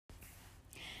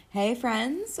Hey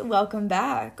friends, welcome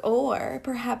back, or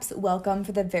perhaps welcome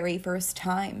for the very first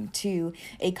time to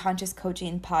a Conscious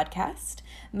Coaching podcast.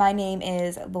 My name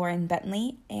is Lauren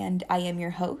Bentley, and I am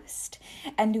your host,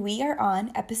 and we are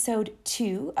on episode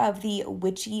 2 of the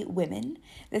Witchy Women.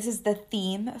 This is the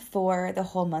theme for the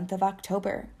whole month of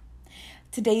October.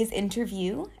 Today's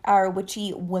interview, our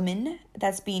witchy woman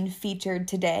that's being featured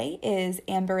today, is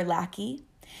Amber Lackey.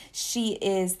 She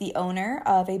is the owner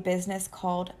of a business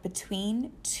called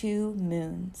Between Two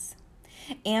Moons.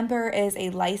 Amber is a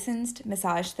licensed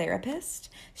massage therapist.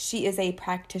 She is a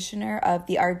practitioner of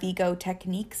the Arvigo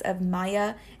techniques of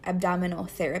Maya abdominal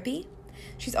therapy.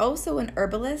 She's also an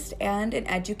herbalist and an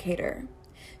educator.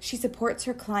 She supports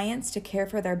her clients to care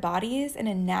for their bodies in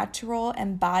a natural,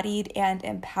 embodied, and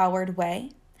empowered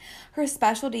way. Her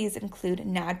specialties include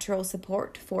natural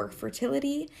support for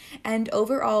fertility and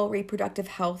overall reproductive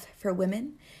health for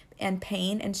women, and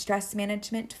pain and stress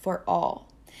management for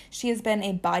all. She has been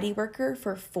a body worker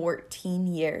for 14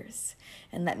 years.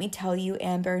 And let me tell you,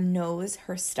 Amber knows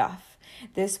her stuff.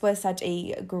 This was such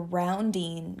a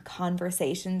grounding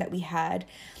conversation that we had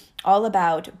all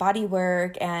about body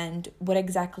work and what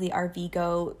exactly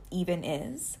Arvigo even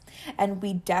is. And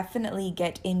we definitely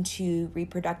get into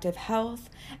reproductive health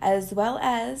as well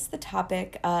as the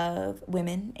topic of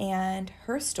women and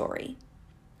her story.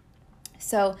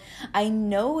 So I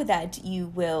know that you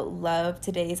will love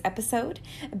today's episode.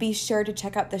 Be sure to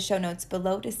check out the show notes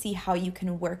below to see how you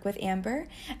can work with Amber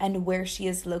and where she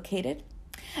is located.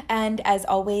 And as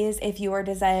always, if you are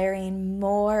desiring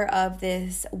more of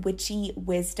this witchy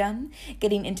wisdom,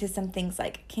 getting into some things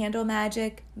like candle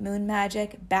magic, moon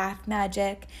magic, bath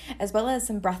magic, as well as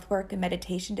some breath work and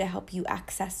meditation to help you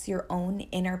access your own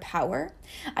inner power,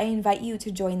 I invite you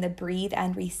to join the Breathe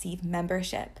and Receive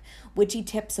membership. Witchy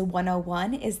Tips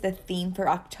 101 is the theme for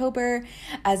October.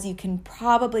 As you can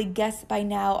probably guess by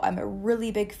now, I'm a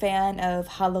really big fan of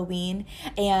Halloween,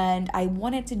 and I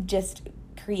wanted to just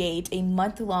create a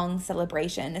month-long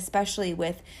celebration, especially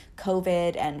with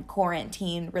COVID and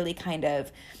quarantine really kind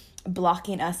of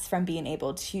blocking us from being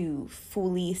able to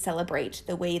fully celebrate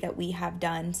the way that we have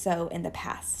done so in the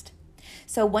past.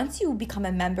 So once you become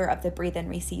a member of the Breathe and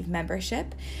Receive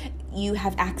membership, you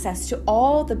have access to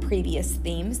all the previous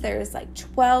themes. There's like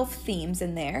 12 themes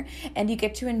in there, and you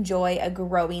get to enjoy a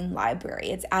growing library.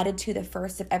 It's added to the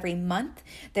first of every month.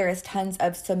 There is tons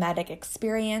of somatic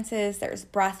experiences. There's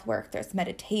breath work, there's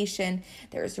meditation,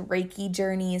 there's Reiki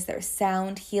journeys, there's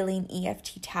sound healing,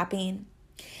 EFT tapping.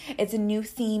 It's a new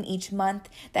theme each month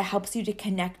that helps you to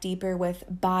connect deeper with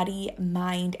body,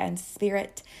 mind, and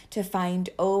spirit to find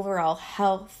overall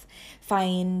health,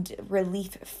 find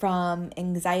relief from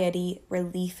anxiety,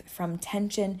 relief from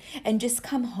tension, and just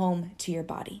come home to your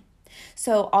body.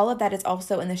 So all of that is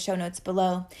also in the show notes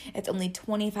below. It's only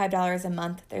 $25 a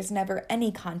month. There's never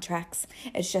any contracts.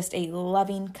 It's just a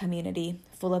loving community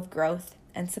full of growth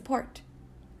and support.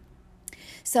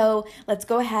 So let's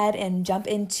go ahead and jump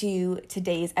into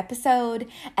today's episode,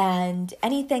 and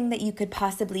anything that you could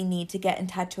possibly need to get in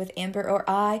touch with Amber or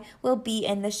I will be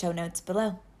in the show notes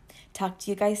below. Talk to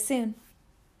you guys soon.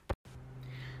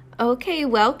 Okay,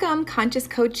 welcome Conscious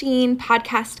Coaching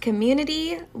podcast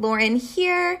community. Lauren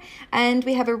here, and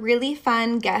we have a really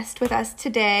fun guest with us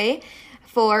today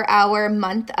for our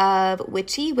month of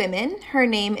Witchy Women. Her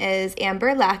name is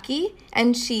Amber Lackey,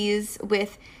 and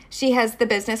she has the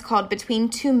business called Between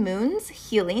Two Moons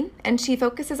Healing, and she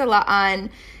focuses a lot on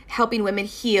helping women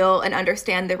heal and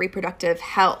understand their reproductive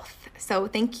health. So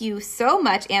thank you so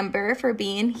much, Amber, for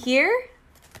being here.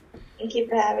 Thank you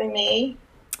for having me.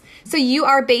 So you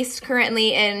are based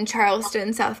currently in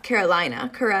Charleston, South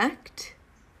Carolina, correct?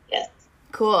 Yes.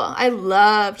 Cool. I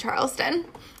love Charleston.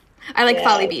 I like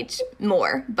Folly Beach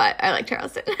more, but I like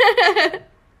Charleston.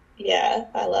 Yeah,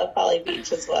 I love Folly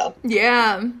Beach as well.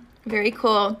 Yeah. Very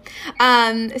cool.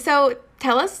 So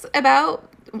tell us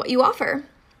about what you offer.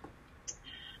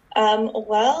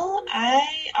 Well, I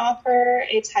offer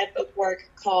a type of work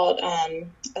called,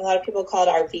 a lot of people call it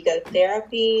Arvigo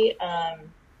therapy.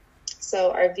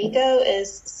 So Arvigo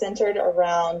is centered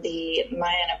around the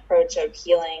Mayan approach of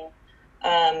healing,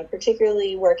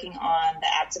 particularly working on the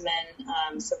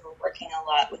abdomen. So we're working a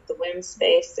lot with the womb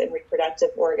space and reproductive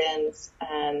organs.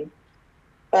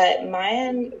 But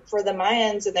for the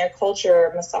Mayans and their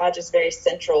culture, massage is very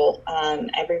central.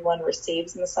 Everyone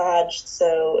receives massage,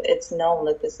 so it's known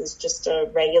that this is just a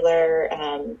regular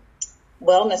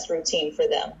wellness routine for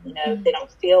them. You know, if they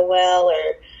don't feel well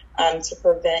or to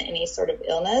prevent any sort of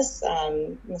illness,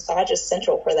 massage is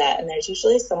central for that. And there's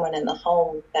usually someone in the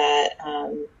home that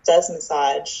does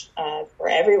massage for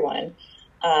everyone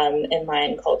in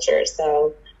Mayan culture.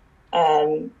 So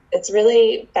it's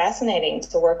really fascinating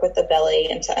to work with the belly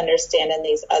and to understand in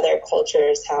these other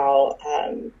cultures how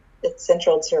it's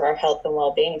central to our health and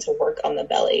well-being to work on the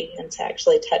belly and to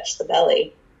actually touch the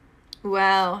belly.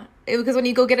 Wow. Because when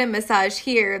you go get a massage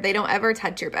here, they don't ever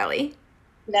touch your belly.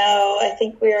 No, I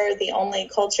think we're the only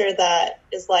culture that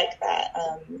is like that.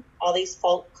 All these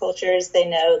folk cultures, they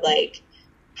know like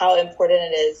how important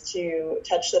it is to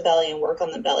touch the belly and work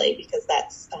on the belly, because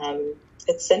that's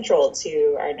it's central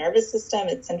to our nervous system.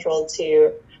 It's central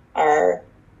to our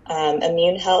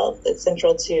immune health. It's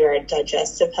central to our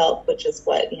digestive health, which is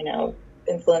what,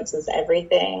 influences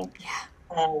everything. Yeah.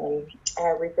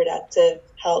 Our reproductive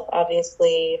health,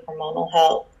 obviously, hormonal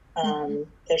health.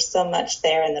 There's so much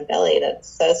there in the belly that's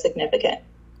so significant.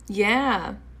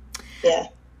 Yeah. Yeah.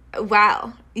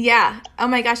 Wow. Yeah. Oh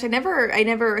my gosh. I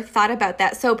never thought about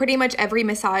that. So pretty much every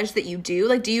massage that you do,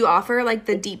 like, do you offer like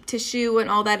the deep tissue and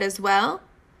all that as well?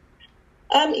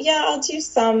 Yeah, I'll do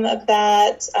some of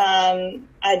that.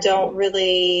 I don't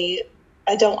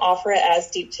offer it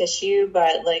as deep tissue,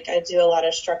 but like I do a lot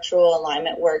of structural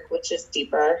alignment work, which is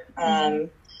deeper.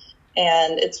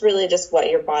 And it's really just what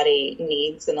your body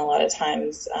needs. And a lot of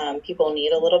times people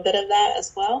need a little bit of that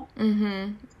as well.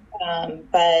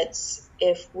 But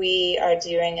if we are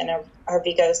doing an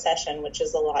Arvigo session, which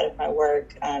is a lot of my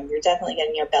work, you're definitely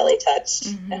getting your belly touched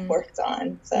and worked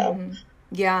on. So,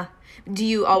 yeah. Do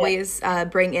you always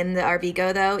bring in the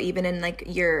Arvigo though, even in like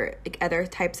your other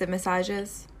types of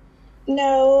massages?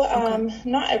 No,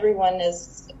 not everyone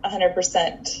is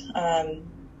 100%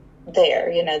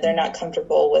 there. They're not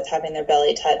comfortable with having their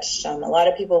belly touched. A lot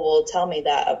of people will tell me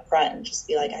that up front and just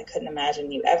be like, I couldn't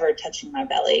imagine you ever touching my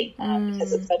belly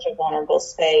because it's such a vulnerable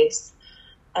space.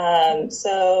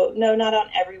 So no, not on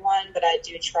everyone, but I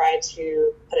do try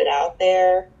to put it out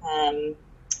there.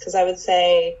 Cause I would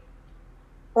say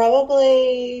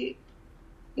probably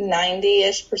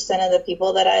 90-ish% of the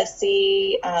people that I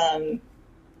see,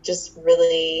 just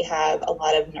really have a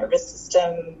lot of nervous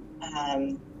system,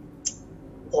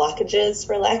 blockages,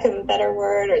 for lack of a better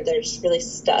word, or they're just really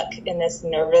stuck in this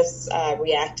nervous,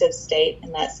 reactive state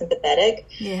and not sympathetic.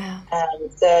 Yeah.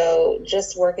 So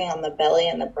just working on the belly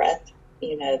and the breath,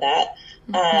 that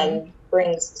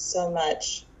brings so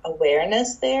much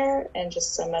awareness there and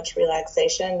just so much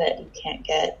relaxation that you can't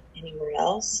get anywhere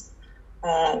else.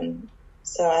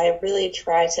 So I really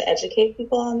try to educate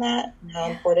people on that and how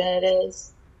important it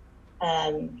is.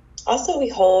 Also, we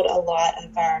hold a lot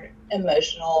of our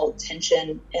emotional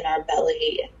tension in our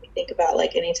belly. And we think about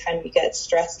like anytime you get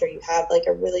stressed or you have like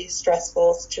a really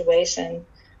stressful situation,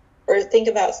 or think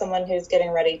about someone who's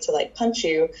getting ready to like punch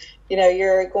you,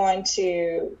 you're going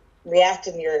to react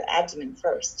in your abdomen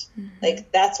first.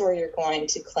 Like that's where you're going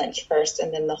to clench first,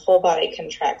 and then the whole body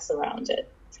contracts around it.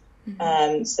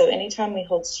 So anytime we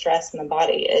hold stress in the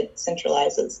body, it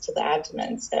centralizes to the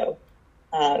abdomen. So,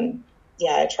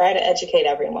 yeah, I try to educate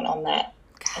everyone on that.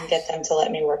 Gosh. And get them to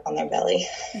let me work on their belly.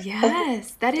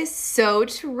 Yes, that is so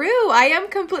true. I am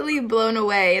completely blown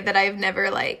away that I've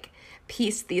never like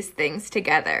pieced these things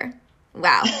together.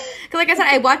 Wow. Because like I said,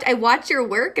 I watch your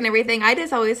work and everything. I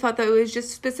just always thought that it was just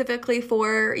specifically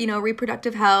for,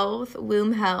 reproductive health,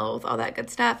 womb health, all that good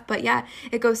stuff. But yeah,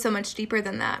 it goes so much deeper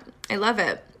than that. I love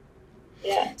it.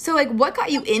 Yeah. So like what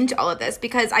got you into all of this?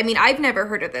 Because I mean, I've never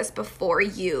heard of this before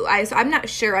you. So I'm not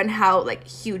sure on how like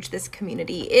huge this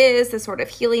community is, the sort of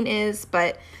healing is,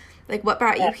 but like what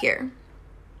brought you here?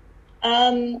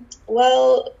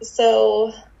 Well,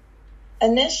 so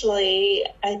initially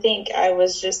I think I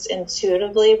was just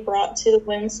intuitively brought to the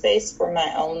womb space for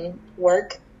my own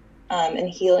work, and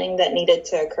healing that needed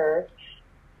to occur.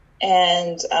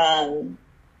 And,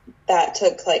 that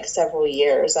took like several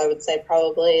years. I would say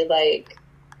probably like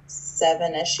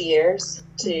 7-ish years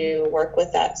to work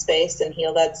with that space and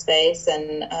heal that space.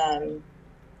 And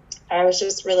I was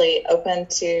just really open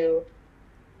to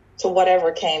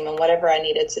whatever came and whatever I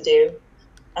needed to do.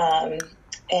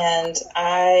 And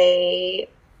I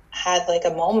had like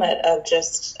a moment of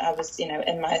just, I was,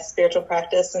 in my spiritual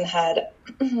practice and had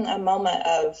a moment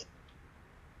of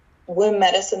womb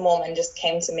medicine woman just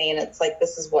came to me, and it's like,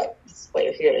 this is what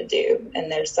you're here to do.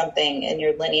 And there's something in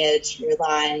your lineage, your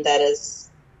line that is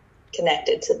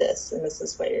connected to this, and this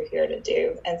is what you're here to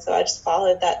do. And so I just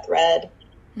followed that thread.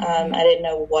 I didn't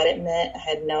know what it meant. I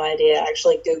had no idea. I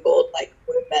actually Googled like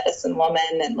womb medicine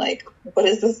woman and like, what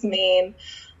does this mean?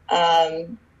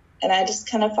 And I just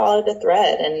kind of followed the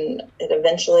thread, and it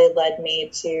eventually led me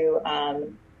to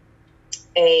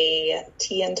a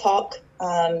tea and talk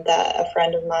that a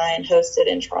friend of mine hosted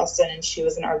in Charleston, and she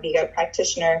was an Arvigo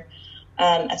practitioner.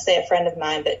 I say a friend of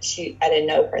mine, but I didn't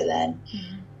know her then.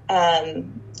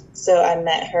 So I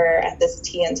met her at this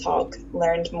tea and talk,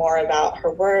 learned more about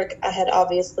her work. I had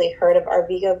obviously heard of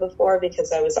Arvigo before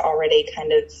because I was already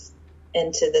kind of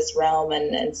into this realm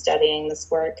and studying this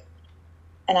work.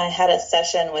 And I had a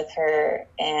session with her,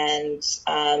 and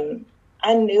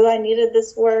I knew I needed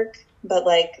this work, but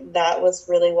like that was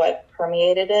really what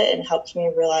permeated it and helped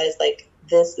me realize like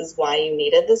this is why you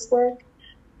needed this work,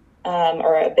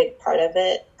 or a big part of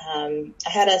it. I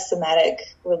had a somatic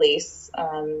release,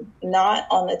 not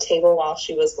on the table while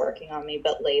she was working on me,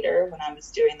 but later when I was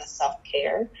doing the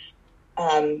self-care,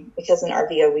 because in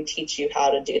RVO we teach you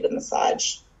how to do the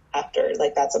massage after,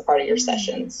 like that's a part of your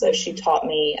session. So she taught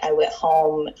me. I went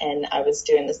home and I was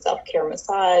doing the self-care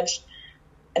massage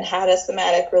and had a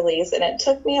somatic release, and it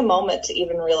took me a moment to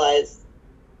even realize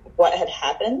what had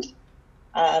happened.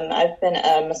 I've been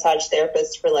a massage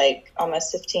therapist for like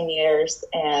almost 15 years,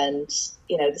 and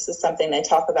you know, this is something they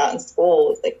talk about in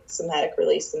school, like somatic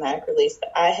release,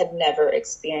 but I had never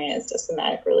experienced a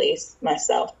somatic release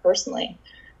myself personally.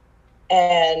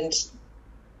 And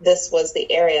this was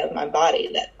the area of my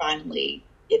body that finally,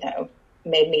 you know,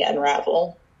 made me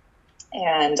unravel.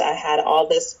 And I had all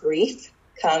this grief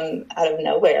come out of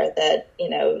nowhere that, you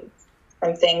know,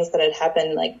 from things that had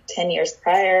happened like 10 years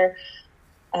prior,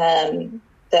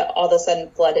 that all of a sudden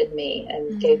flooded me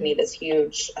and gave me this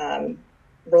huge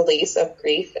release of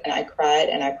grief. And I cried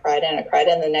and I cried and I cried.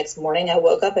 And the next morning I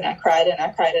woke up and I cried and I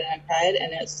cried and I cried.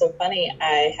 And it's so funny.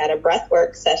 I had a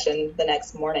breathwork session the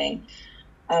next morning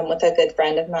with a good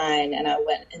friend of mine, and I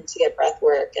went in to get breath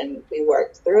work, and we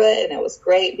worked through it, and it was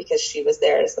great because she was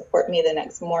there to support me the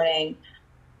next morning.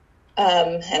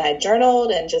 And I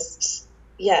journaled, and just,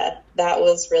 yeah, that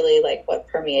was really like what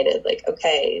permeated, like,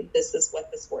 okay, this is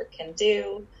what this work can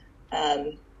do.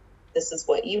 This is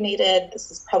what you needed.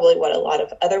 This is probably what a lot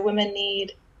of other women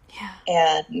need.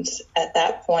 Yeah. And at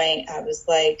that point I was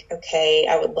like, okay,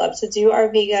 I would love to do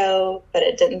Arvigo, but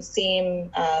it didn't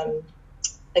seem,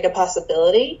 like a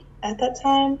possibility at that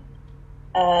time.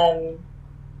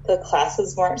 The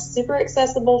classes weren't super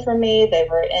accessible for me. They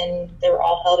were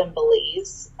all held in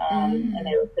Belize, and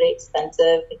they were pretty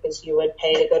expensive because you would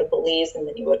pay to go to Belize, and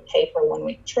then you would pay for 1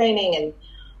 week training and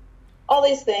all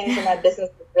these things. And my business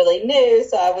was really new,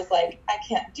 so I was like, I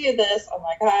can't do this. Oh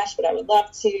my gosh, but I would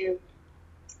love to.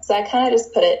 So I kind of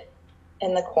just put it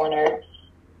in the corner.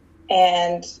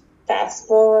 And fast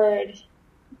forward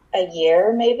a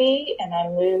year maybe, and I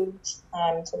moved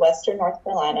to Western North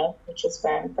Carolina, which is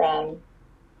where I'm from.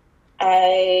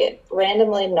 I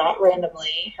not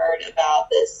randomly heard about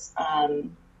this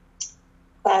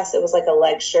class. It was like a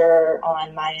lecture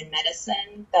on Mayan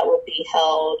medicine that would be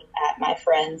held at my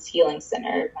friend's healing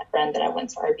center, my friend that I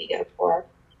went to Arvigo for.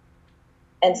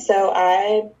 And so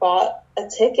I bought a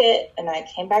ticket and I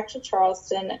came back to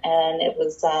Charleston, and it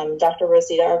was Dr.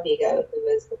 Rosita Arvigo, who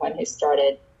is the one who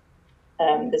started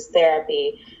this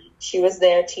therapy. She was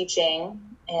there teaching,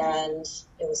 and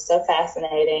it was so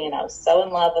fascinating, and I was so in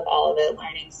love with all of it,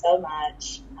 learning so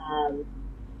much.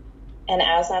 And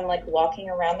as I'm like walking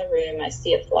around the room, I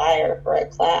see a flyer for a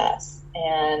class.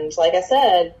 And like I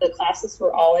said, the classes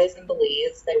were always in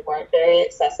Belize. They weren't very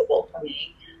accessible for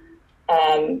me.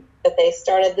 But they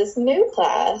started this new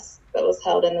class that was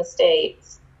held in the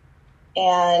States.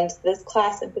 And this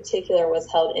class in particular was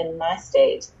held in my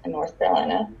state, in North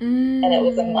Carolina, and it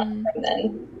was a month from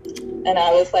then. And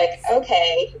I was like,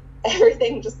 okay,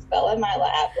 everything just fell in my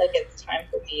lap. Like, it's time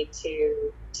for me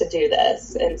to do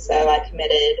this. And so I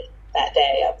committed that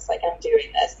day. I was like, I'm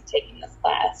doing this. I'm taking this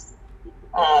class.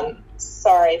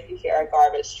 Sorry if you hear a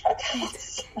garbage truck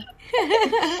outside.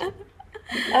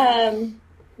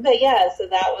 But yeah, so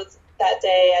that was that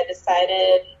day. I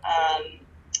decided,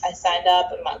 I signed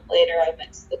up. A month later, I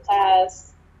went to the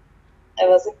class. It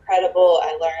was incredible.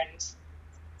 I learned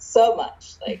so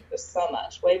much, like there's so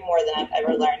much, way more than I've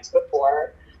ever learned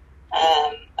before,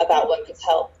 about women's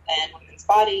health and women's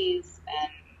bodies and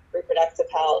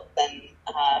reproductive health, and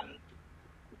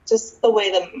just the way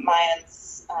the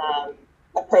Mayans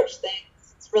approach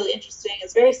things. It's really interesting.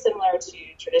 It's very similar to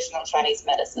traditional Chinese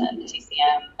medicine,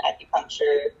 TCM,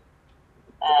 acupuncture,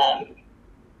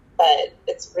 but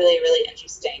it's really, really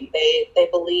interesting. They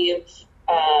believe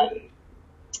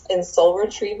in soul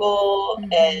retrieval,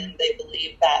 and they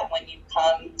believe that when you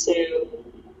come to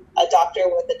a doctor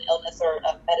with an illness or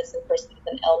a medicine person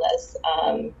with an illness,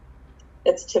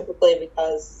 it's typically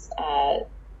because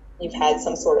you've had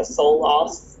some sort of soul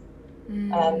loss.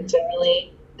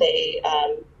 Generally, they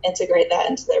integrate that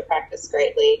into their practice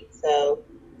greatly. So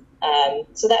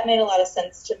that made a lot of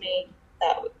sense to me.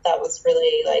 That was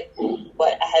really like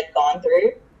what I had gone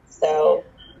through. So,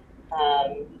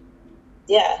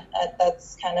 yeah,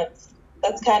 that's kind of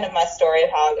that's kind of my story of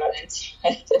how I got into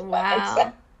it. If that makes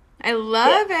sense. I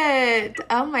love it.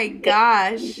 Oh my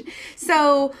gosh.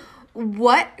 So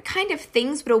what kind of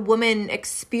things would a woman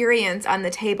experience on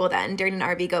the table then during an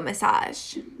RV-Go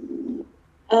massage?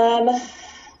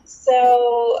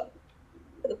 So,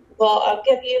 well, I'll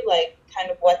give you like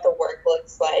kind of what the work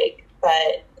looks like,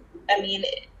 but I mean,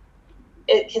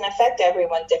 it can affect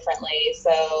everyone differently.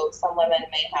 So some women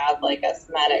may have like a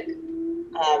somatic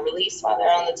release while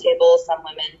they're on the table. Some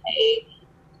women may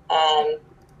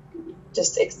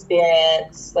just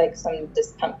experience like some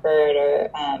discomfort or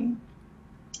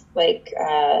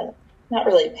not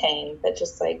really pain, but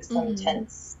just like some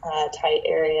tense, tight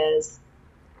areas.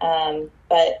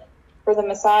 But for the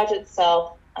massage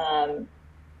itself,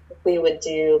 we would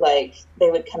do like,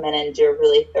 they would come in and do a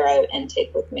really thorough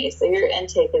intake with me. So your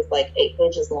intake is like 8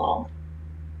 pages long.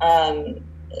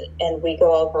 And we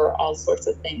go over all sorts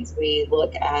of things. We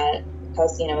look at,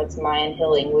 because, it's Mayan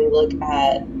healing, we look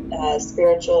at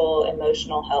spiritual,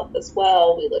 emotional health as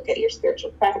well. We look at your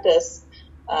spiritual practice.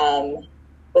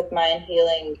 With Mayan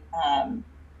healing,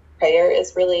 prayer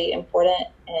is really important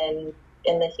in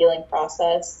the healing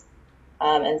process,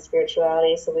 and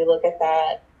spirituality. So we look at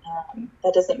that.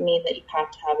 That doesn't mean that you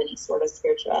have to have any sort of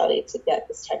spirituality to get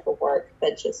this type of work,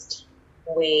 but just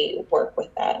we work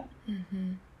with that.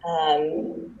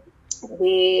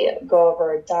 We go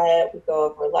over diet, we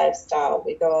go over lifestyle,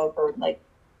 we go over like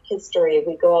history,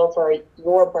 we go over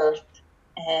your birth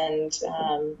and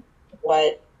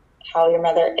how your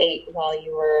mother ate while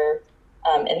you were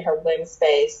in her womb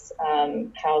space,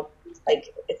 how,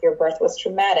 like, if your birth was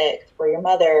traumatic for your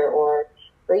mother or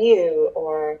for you,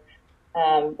 or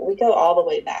we go all the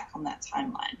way back on that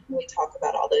timeline. We talk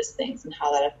about all those things and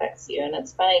how that affects you. And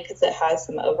it's funny because it has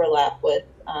some overlap with,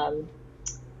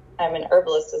 I'm an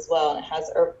herbalist as well, and it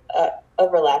has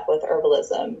overlap with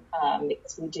herbalism,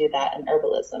 because we do that in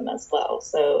herbalism as well.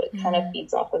 So it kind of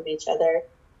feeds off of each other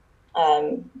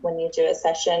when you do a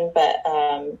session. But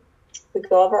we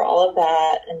go over all of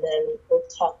that, and then we'll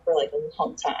talk for like a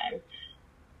long time.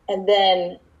 And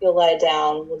then you'll lie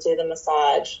down, we'll do the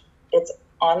massage. It's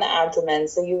on the abdomen,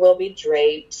 so you will be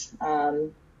draped.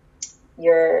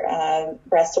 Your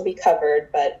breast will be covered,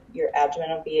 but your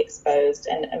abdomen will be exposed.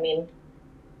 And I mean,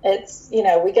 it's,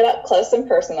 we get up close and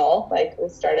personal, like we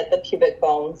start at the pubic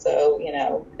bone. So,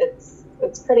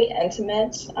 it's pretty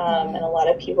intimate. And a lot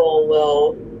of people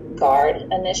will guard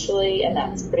initially, and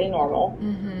that's pretty normal.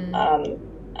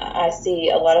 I see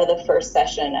a lot of the first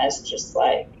session as just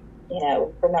like,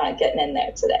 we're not getting in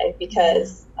there today,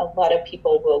 because a lot of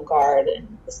people will guard,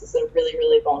 and this is a really,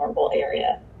 really vulnerable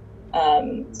area.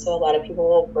 So a lot of people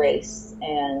will brace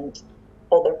and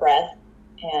hold their breath.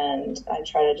 And I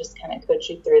try to just kind of coach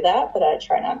you through that, but I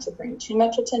try not to bring too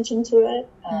much attention to it.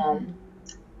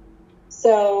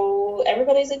 So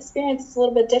everybody's experience is a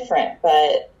little bit different,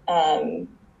 but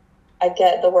I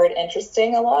get the word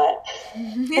interesting a lot.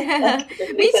 Yeah,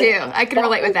 me too. I can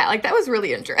relate with that. Like, that was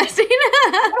really interesting.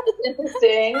 That was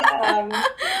interesting,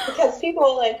 because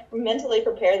people like mentally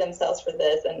prepare themselves for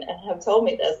this and have told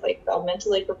me this. Like, they'll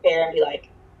mentally prepare and be like,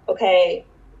 okay,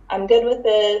 I'm good with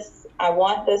this. I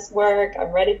want this work.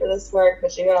 I'm ready for this work.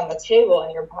 But you get on the table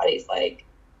and your body's like,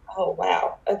 oh,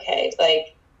 wow. Okay.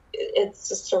 Like, it's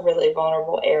just a really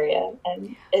vulnerable area.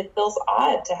 And it feels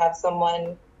odd to have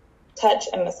someone touch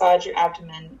and massage your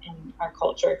abdomen in our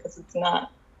culture, because it's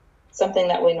not something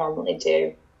that we normally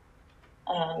do.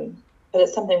 But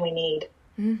it's something we need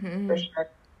for sure.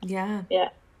 Yeah. Yeah.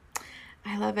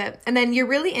 I love it. And then you're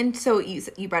really into, so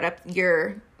you brought up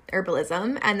your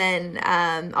herbalism, and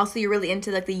then also you're really into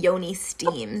like the yoni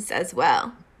steams as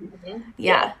well.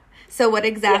 Yeah. So what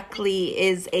exactly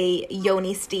is a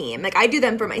yoni steam? Like, I do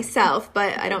them for myself,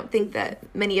 but I don't think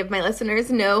that many of my listeners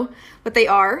know what they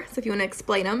are. So if you want to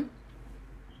explain them.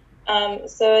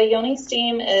 So a yoni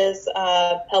steam is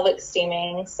pelvic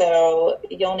steaming. So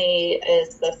yoni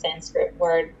is the Sanskrit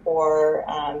word for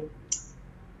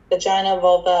vagina,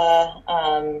 vulva.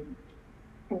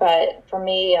 But for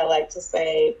me, I like to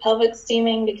say pelvic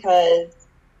steaming, because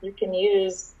you can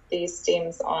use these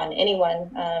steams on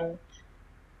anyone.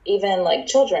 Even like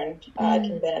children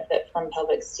can benefit from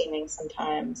pelvic steaming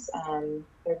sometimes.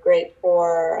 They're great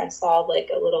for, I saw like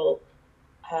a little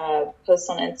post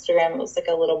on Instagram. It was like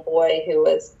a little boy who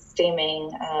was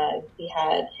steaming. He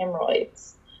had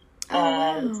hemorrhoids.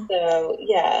 So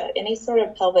yeah, any sort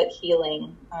of pelvic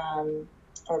healing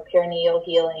or perineal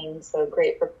healing. So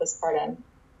great for postpartum.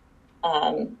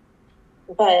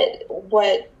 But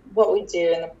what we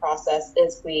do in the process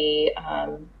is we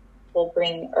will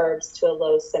bring herbs to a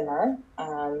low simmer.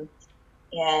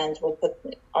 and we'll put,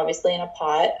 obviously, in a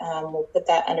pot. We'll put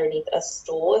that underneath a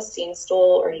stool, a steam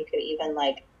stool, or you could even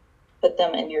like put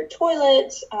them in your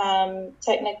toilet.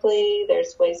 Technically,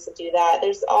 there's ways to do that.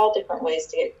 There's all different ways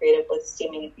to get creative with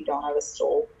steaming if you don't have a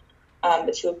stool.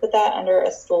 But you would put that under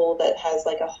a stool that has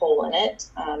like a hole in it,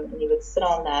 and you would sit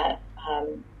on that.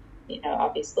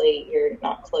 Obviously you're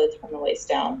not clothed from the waist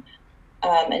down,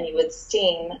 and you would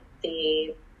steam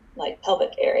the like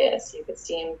pelvic area. So you could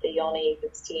steam the yoni, you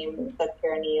could steam the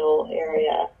perineal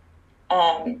area.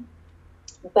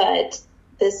 But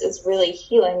this is really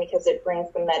healing because it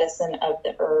brings the medicine of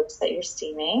the herbs that you're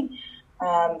steaming.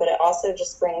 But it also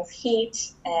just brings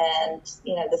heat, and,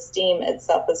 the steam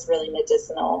itself is really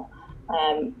medicinal.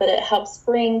 But it helps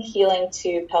bring healing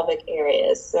to pelvic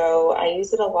areas. So I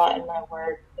use it a lot in my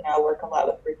work. I work a lot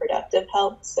with reproductive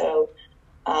health. So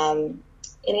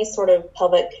any sort of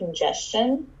pelvic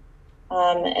congestion.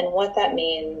 And what that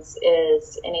means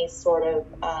is any sort of,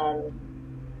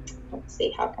 let's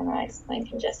see, how can I explain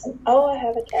congestion? Oh, I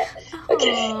have a cat.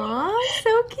 Okay. Aww,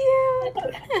 so cute.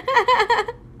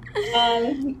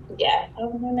 Yeah.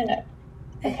 Oh, no.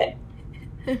 Okay.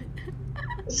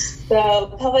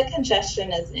 So pelvic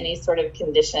congestion is any sort of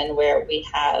condition where we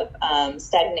have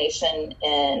stagnation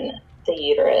in the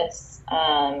uterus.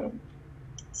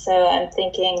 So I'm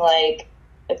thinking, like,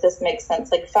 if this makes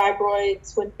sense, like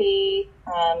fibroids would be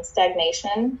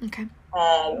stagnation. Okay.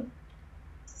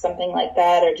 Something like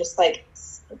that, or just like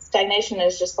stagnation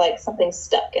is just like something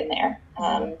stuck in there.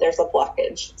 There's a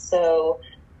blockage. So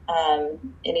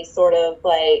any sort of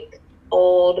like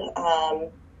old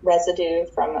residue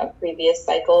from a previous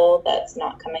cycle that's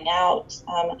not coming out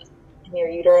in your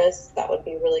uterus, that would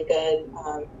be really good.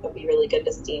 It would be really good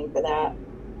to steam for that.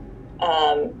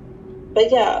 But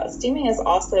yeah, steaming is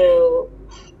also,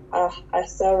 I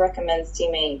so recommend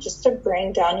steaming just to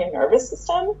bring down your nervous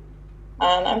system.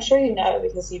 I'm sure you know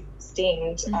because you've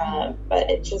steamed, but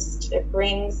it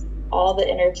brings all the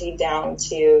energy down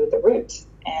to the root.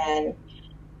 And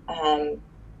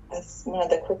that's one of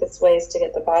the quickest ways to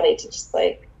get the body to just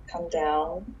like come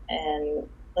down and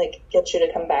like get you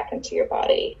to come back into your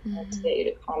body, to get you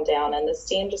to calm down. And the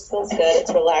steam just feels good.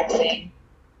 It's relaxing.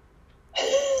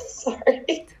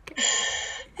 Sorry.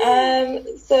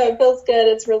 So it feels good.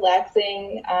 It's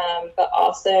relaxing. But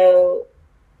also,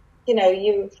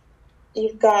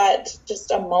 you've got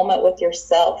just a moment with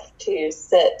yourself to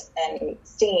sit and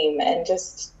steam and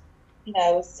just,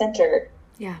 center.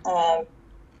 Yeah.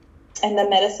 And the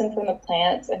medicine from the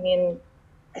plants, I mean,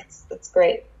 it's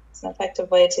great. It's an effective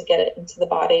way to get it into the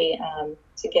body,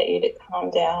 to get you to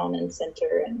calm down and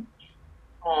center. And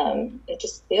it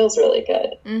just feels really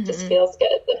good. It just feels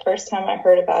good. The first time I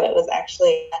heard about it was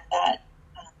actually at that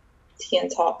tea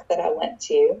and talk that I went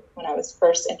to when I was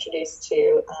first introduced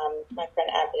to my friend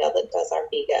Abigail that does our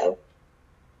Vigo.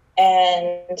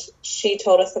 And she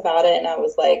told us about it, and I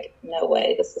was like, no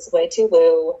way, this is way too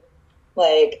woo.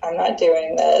 Like, I'm not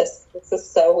doing this. This is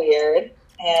so weird.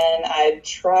 And I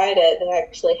tried it. They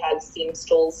actually had steam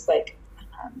stools like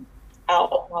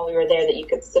out while we were there that you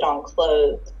could sit on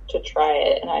clothes to try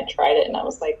it. And I tried it, and I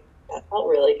was like, that felt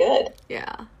really good.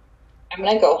 Yeah. I'm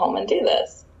going to go home and do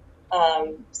this.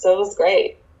 So it was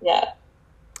great. Yeah.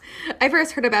 I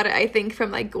first heard about it, I think,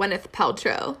 from like Gwyneth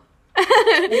Paltrow.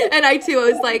 And I too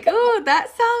was like, oh, that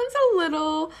sounds a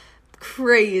little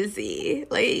crazy.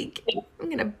 Like, I'm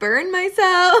going to burn myself.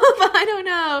 I don't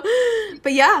know.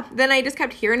 But yeah, then I just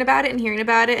kept hearing about it. And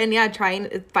yeah,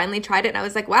 finally tried it. And I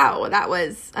was like, wow, that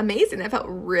was amazing. It felt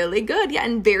really good. Yeah.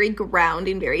 And very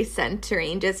grounding, very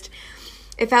centering.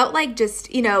 It felt like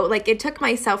like it took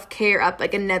my self-care up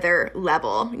like another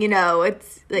level,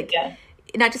 it's like,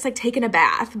 not just like taking a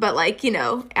bath, but like,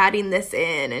 adding this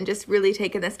in and just really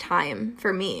taking this time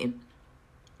for me.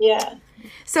 Yeah.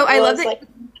 So I love that. Like,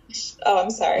 oh, I'm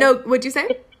sorry. No, what'd you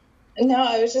say? No,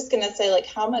 I was just going to say, like,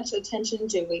 how much attention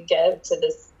do we give to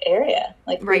this area?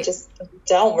 Like, right. We just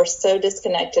don't. We're so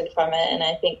disconnected from it. And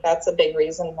I think that's a big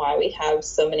reason why we have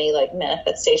so many, like,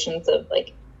 manifestations of,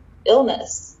 like,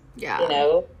 illness.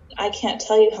 Yeah. I can't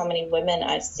tell you how many women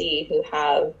I see who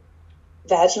have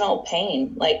vaginal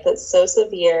pain, like, that's so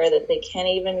severe that they can't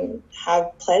even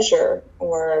have pleasure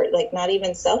or, like, not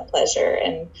even self-pleasure.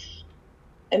 And,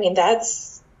 I mean,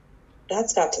 that's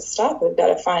got to stop. We've got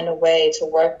to find a way to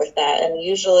work with that. And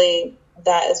usually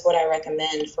that is what I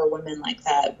recommend for women like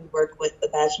that. We work with the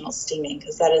vaginal steaming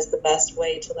because that is the best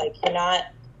way to, like,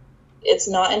 it's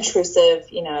not intrusive,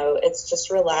 it's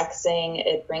just relaxing.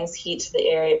 It brings heat to the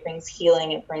area. It brings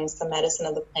healing. It brings the medicine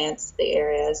of the plants to the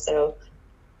area. So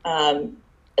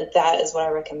that is what I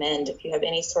recommend. If you have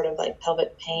any sort of like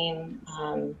pelvic pain,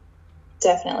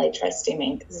 definitely try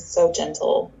steaming because it's so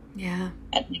gentle. Yeah.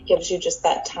 And it gives you just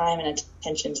that time and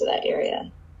attention to that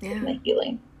area Yeah. in the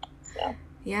healing. So.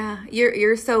 Yeah,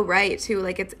 you're so right too.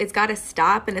 Like it's got to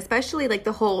stop, and especially like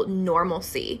the whole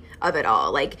normalcy of it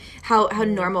all. Like how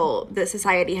normal the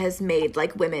society has made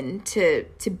like women to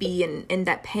be in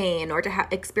that pain, or to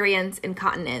experience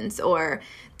incontinence, or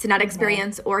to not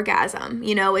experience orgasm.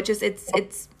 You know,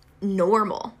 it's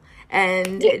normal,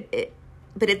 and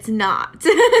but it's not.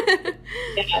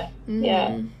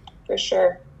 Yeah, for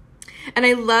sure. And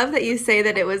I love that you say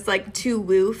that it was like too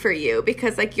woo for you,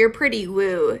 because like you're pretty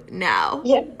woo now.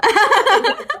 Yeah.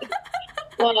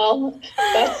 Well,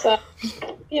 that's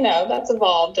that's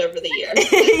evolved over the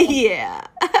years. Yeah.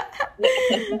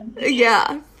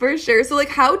 Yeah, for sure. So like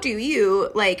how do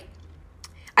you like,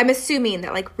 I'm assuming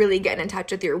that like really getting in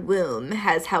touch with your womb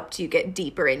has helped you get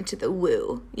deeper into the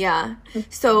woo. Yeah.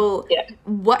 So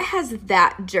what has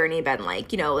that journey been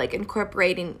like, you know, like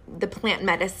incorporating the plant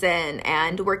medicine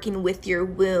and working with your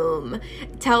womb?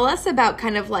 Tell us about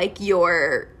kind of like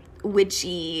your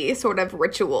witchy sort of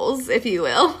rituals, if you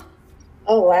will.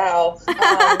 Oh, wow.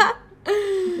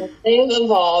 They've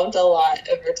evolved a lot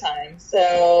over time.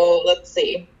 So let's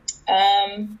see.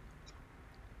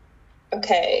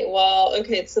 Okay,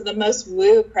 so the most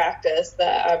woo practice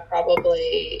that I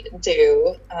probably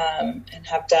do and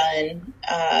have done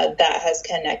that has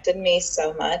connected me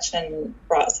so much and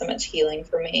brought so much healing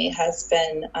for me has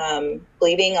been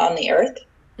bleeding on the earth.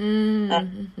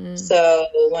 So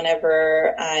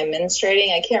whenever I'm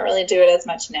menstruating, I can't really do it as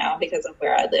much now because of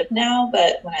where I live now,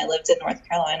 but when I lived in North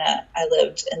Carolina, I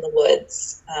lived in the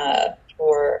woods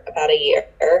for about a year,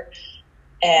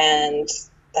 and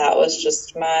that was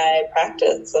just my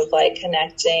practice of like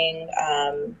connecting.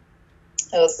 It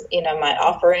was, my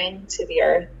offering to the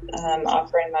earth,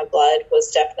 offering my blood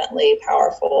was definitely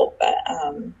powerful. But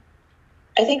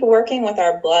I think working with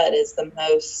our blood is the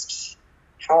most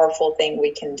powerful thing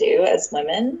we can do as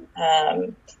women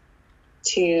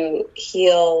to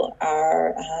heal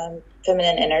our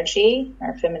feminine energy,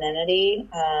 our femininity.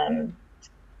 I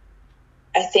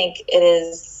think it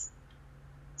is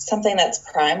something that's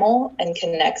primal and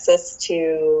connects us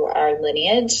to our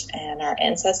lineage and our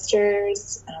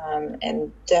ancestors,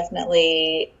 and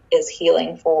definitely is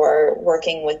healing for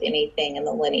working with anything in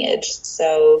the lineage.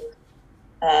 So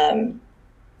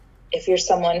if you're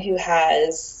someone who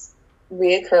has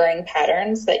reoccurring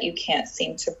patterns that you can't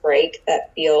seem to break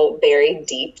that feel very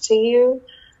deep to you,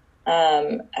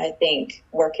 I think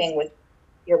working with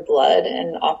your blood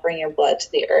and offering your blood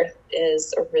to the earth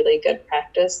is a really good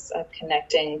practice of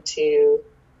connecting to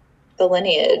the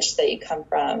lineage that you come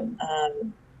from.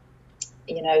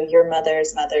 Your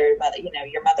mother's mother,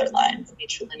 your mother line, the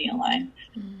matrilineal line.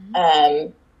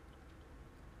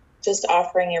 Just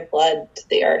offering your blood to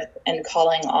the earth and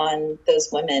calling on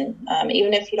those women,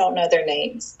 even if you don't know their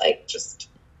names, like just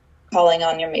calling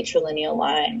on your matrilineal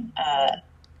line.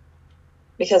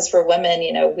 Because for women,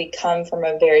 we come from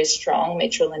a very strong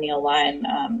matrilineal line.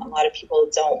 A lot of people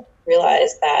don't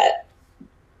realize that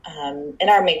in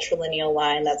our matrilineal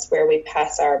line, that's where we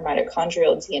pass our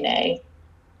mitochondrial DNA.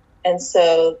 And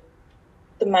so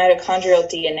the mitochondrial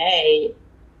DNA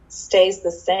stays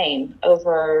the same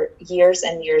over years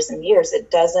and years and years.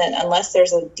 It doesn't, unless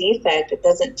there's a defect, it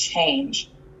doesn't change.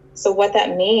 So what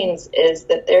that means is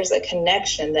that there's a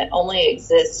connection that only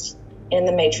exists in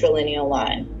the matrilineal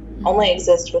line. Only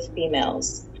exists with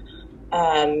females,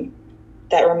 that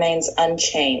remains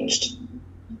unchanged.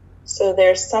 So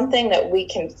there's something that we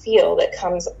can feel that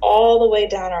comes all the way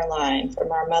down our line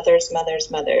from our mothers.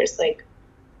 Like,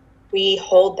 we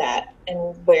hold that.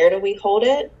 And where do we hold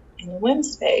it? In the womb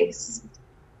space.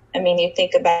 I mean, you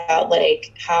think about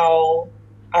like how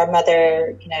our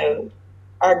mother,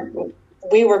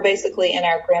 we were basically in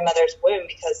our grandmother's womb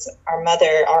because our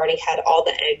mother already had all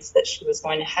the eggs that she was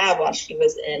going to have while she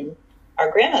was in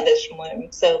our grandmother's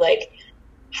womb. So like,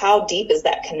 how deep is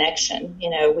that connection?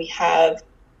 We have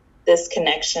this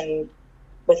connection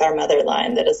with our mother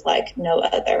line that is like no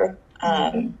other.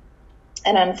 And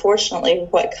unfortunately,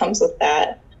 what comes with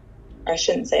that, or I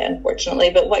shouldn't say unfortunately,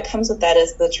 but what comes with that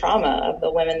is the trauma of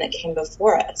the women that came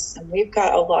before us. And we've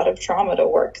got a lot of trauma to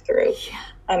work through.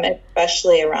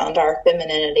 Especially around our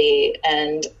femininity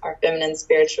and our feminine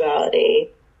spirituality.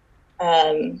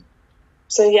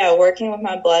 So yeah, working with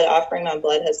my blood, offering my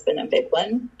blood has been a big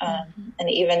one. And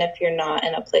even if you're not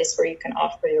in a place where you can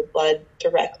offer your blood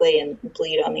directly and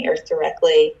bleed on the earth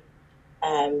directly,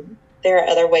 there are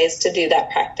other ways to do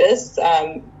that practice.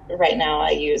 Right now I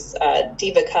use a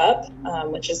Diva cup,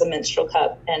 which is a menstrual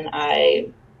cup, and I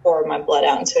pour my blood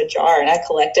out into a jar and I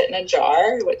collect it in a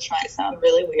jar, which might sound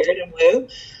really weird and woo.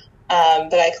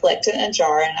 But I collect it in a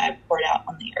jar and I pour it out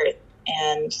on the earth.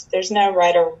 And there's no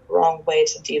right or wrong way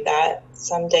to do that.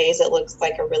 Some days it looks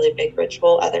like a really big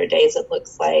ritual. Other days it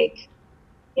looks like,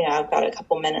 I've got a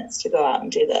couple minutes to go out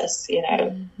and do this,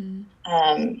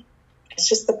 It's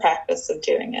just the practice of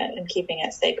doing it and keeping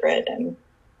it sacred and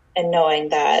knowing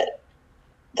that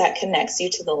connects you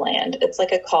to the land. It's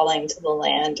like a calling to the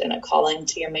land and a calling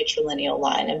to your matrilineal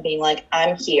line and being like,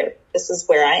 I'm here. This is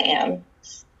where I am.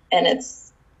 And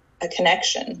it's a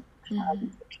connection,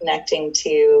 connecting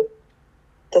to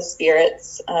the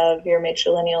spirits of your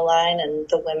matrilineal line and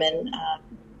the women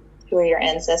who are your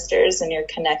ancestors. And you're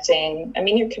connecting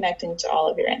to all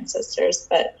of your ancestors,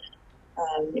 but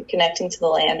you're connecting to the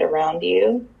land around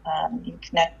you. You're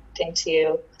connecting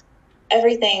to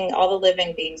everything, all the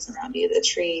living beings around you, the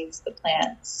trees, the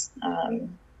plants. I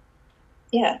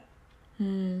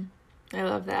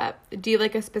love that. Do you have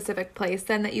like a specific place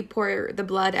then that you pour the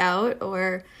blood out,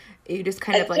 or you just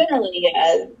kind of like...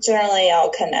 Generally I'll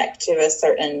connect to a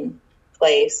certain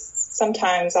place.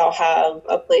 Sometimes I'll have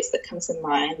a place that comes in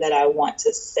mind that I want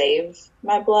to save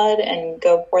my blood and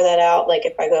go pour that out. Like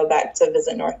if I go back to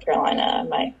visit North Carolina, I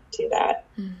might do that.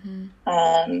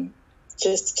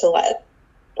 Just to let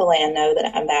the land know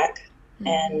that I'm back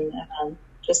and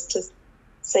just to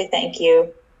say thank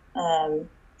you.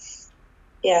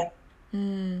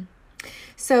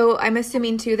 So I'm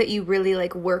assuming too that you really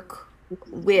like work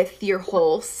with your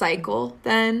whole cycle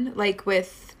then, like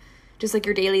with just like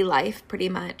your daily life pretty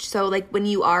much. So like when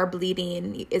you are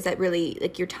bleeding, is that really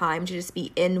like your time to just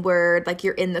be inward, like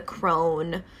you're in the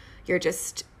crone, you're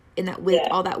just in that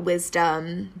all that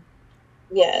wisdom?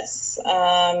 Yes,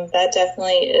 that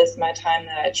definitely is my time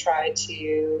that I try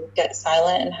to get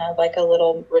silent and have like a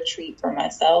little retreat for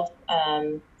myself.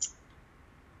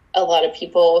 A lot of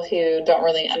people who don't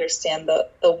really understand the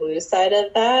woo side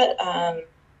of that,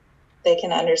 they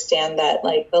can understand that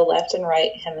like the left and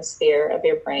right hemisphere of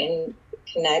your brain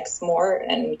connects more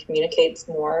and communicates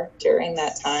more during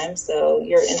that time. So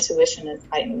your intuition is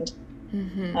heightened.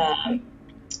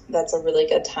 That's a really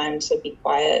good time to be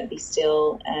quiet, be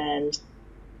still, and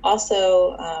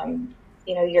also,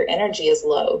 your energy is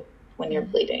low when you're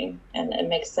bleeding, and it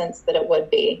makes sense that it would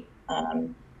be.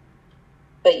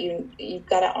 But you've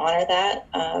got to honor that.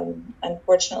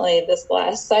 Unfortunately, this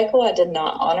last cycle, I did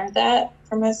not honor that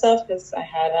for myself because I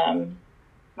had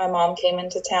my mom came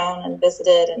into town and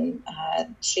visited, and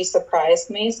she surprised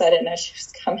me, so I didn't know she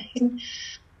was coming.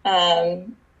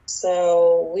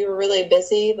 So we were really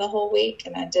busy the whole week,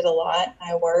 and I did a lot.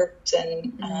 I worked,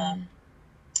 and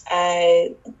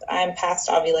I'm past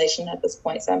ovulation at this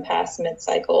point, so I'm past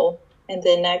mid-cycle and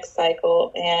the next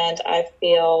cycle, and I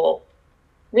feel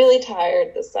really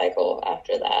tired this cycle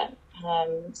after that.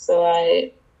 So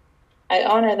I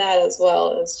honor that as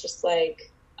well. It's just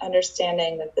like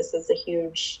understanding that this is a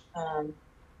huge,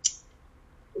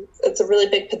 it's a really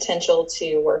big potential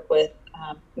to work with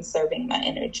conserving my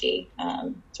energy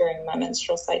during my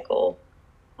menstrual cycle.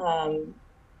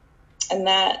 And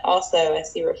that also I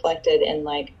see reflected in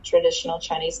like traditional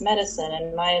Chinese medicine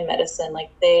and Mayan medicine.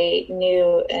 Like they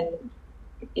knew and,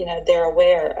 they're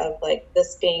aware of like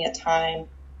this being a time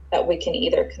that we can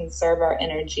either conserve our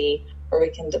energy or we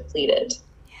can deplete it.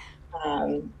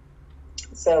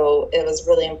 So it was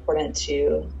really important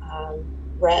to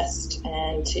rest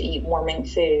and to eat warming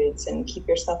foods and keep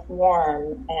yourself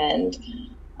warm and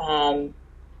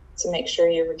to make sure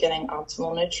you were getting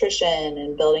optimal nutrition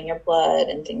and building your blood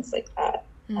and things like that.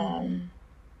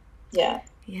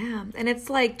 Yeah. And it's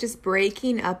like just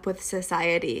breaking up with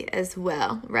society as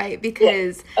well, right?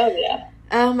 Because,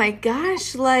 oh my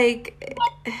gosh, like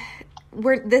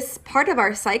this part of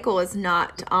our cycle is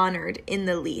not honored in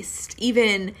the least.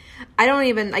 Even, I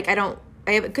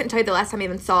couldn't tell you the last time I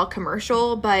even saw a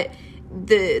commercial, but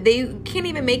they can't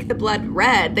even make the blood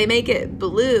red. They make it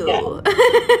blue.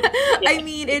 I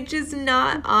mean, it's just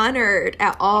not honored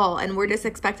at all. And we're just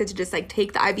expected to just like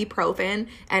take the ibuprofen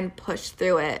and push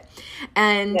through it.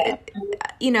 And,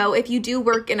 if you do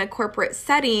work in a corporate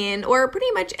setting or pretty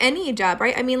much any job,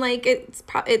 right? I mean, like it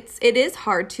is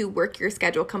hard to work your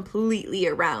schedule completely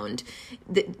around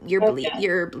your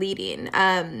bleeding.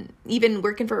 Even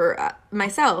working for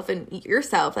myself and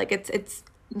yourself, like it's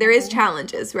there is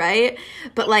challenges, right?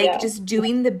 But like just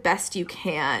doing the best you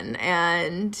can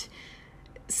and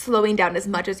slowing down as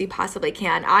much as you possibly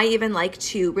can. I even like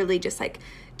to really just like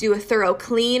do a thorough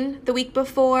clean the week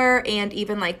before and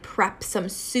even like prep some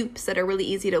soups that are really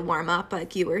easy to warm up,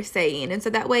 like you were saying. And so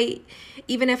that way,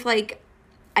 even if like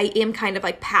I am kind of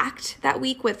like packed that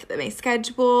week with my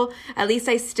schedule, at least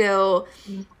I still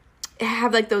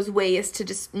have like those ways to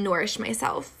just nourish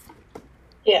myself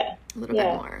a little bit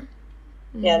more.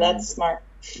 Yeah, that's smart.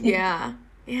 Yeah.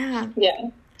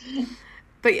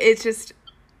 But it's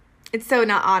so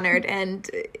not honored, and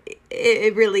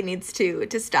it really needs to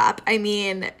stop. I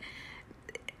mean,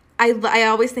 I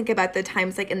always think about the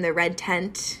times like in the red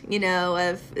tent,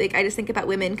 of like, I just think about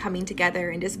women coming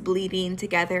together and just bleeding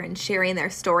together and sharing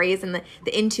their stories, and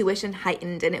the intuition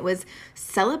heightened and it was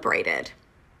celebrated.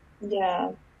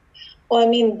 Yeah. Well, I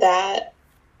mean, I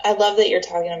love that you're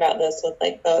talking about this with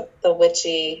like the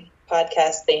Witchy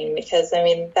podcast thing, because I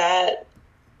mean,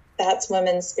 that's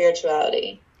women's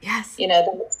spirituality. Yes.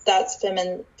 That's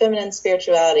feminine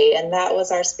spirituality. And that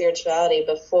was our spirituality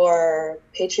before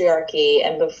patriarchy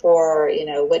and before,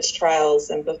 witch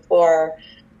trials, and before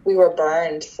we were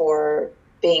burned for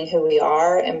being who we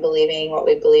are and believing what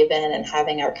we believe in and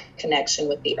having our connection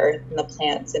with the earth and the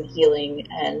plants and healing.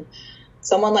 And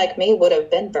someone like me would have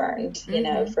been burned,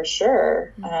 for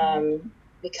sure.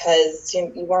 Because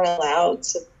you weren't allowed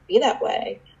to be that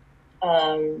way.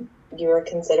 You were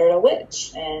considered a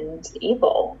witch and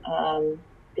evil,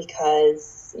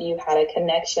 because you had a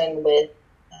connection with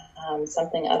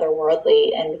something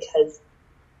otherworldly, and because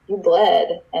you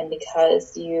bled, and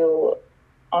because you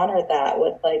honored that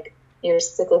with like your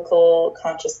cyclical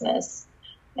consciousness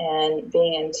and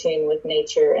being in tune with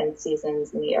nature and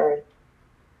seasons and the earth,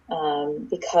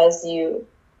 because you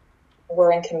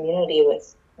were in community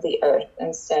with the earth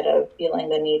instead of feeling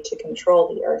the need to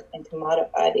control the earth and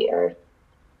commodify the earth.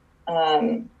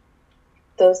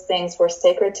 Those things were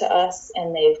sacred to us,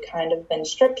 and they've kind of been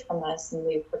stripped from us, and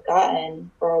we've forgotten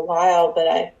for a while. But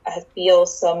I feel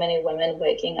so many women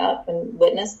waking up and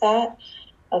witness that,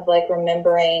 of like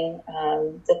remembering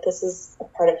that this is a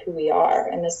part of who we are,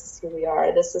 and this is who we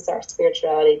are. This is our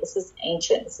spirituality. This is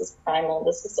ancient. This is primal.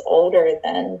 This is older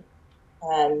than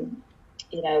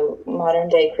modern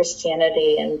day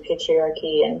Christianity and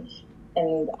patriarchy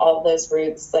and all those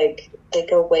roots. Like, they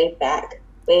go way back.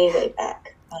 Way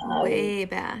back. Way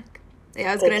back.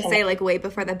 Yeah, I was going to say, like, way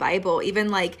before the Bible. Even,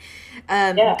 like,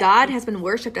 God has been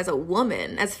worshipped as a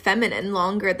woman, as feminine,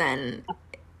 longer than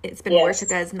it's been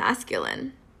worshipped as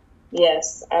masculine.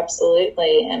 Yes,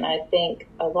 absolutely. And I think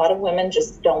a lot of women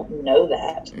just don't know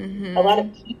that. Mm-hmm. A lot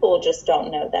of people just don't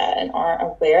know that and aren't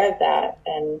aware of that.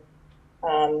 And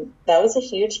that was a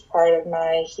huge part of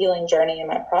my healing journey and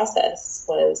my process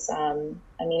was,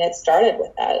 it started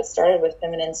with that. It started with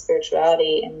feminine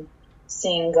spirituality and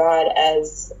seeing God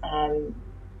as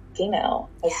female,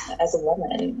 as a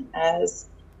woman, as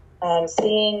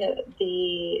seeing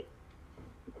the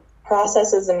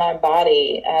processes in my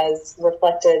body as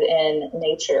reflected in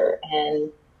nature,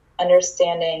 and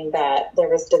understanding that there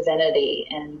was divinity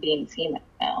in being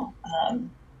female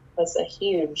was a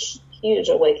huge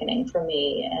awakening for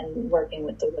me, and working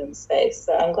with the womb space.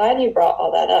 So I'm glad you brought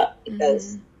all that up,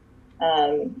 because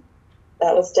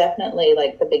that was definitely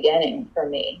like the beginning for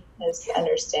me, is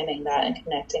understanding that and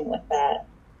connecting with that.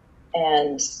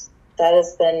 And that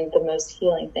has been the most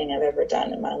healing thing I've ever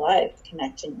done in my life,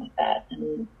 connecting with that.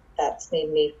 And that's made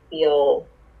me feel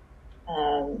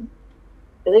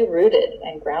really rooted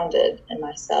and grounded in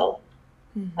myself.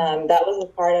 Mm-hmm. That was a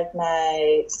part of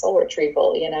my soul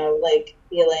retrieval, like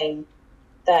feeling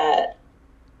that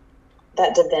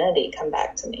divinity come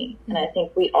back to me. Mm-hmm. And I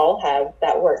think we all have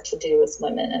that work to do as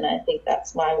women. And I think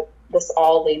that's why this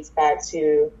all leads back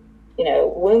to,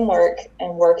 womb work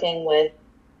and working with,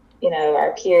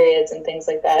 our periods and things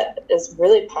like that is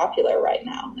really popular right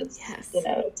now. It's,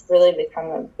 it's really become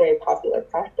a very popular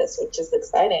practice, which is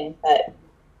exciting. But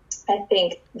I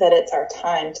think that it's our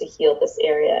time to heal this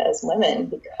area as women,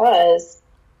 because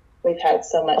we've had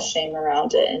so much shame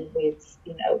around it, and we've,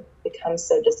 become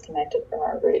so disconnected from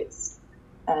our roots.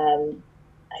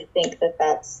 I think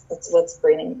that's what's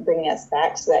bringing us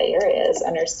back to that area, is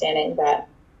understanding that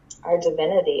our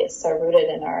divinity is so rooted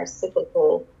in our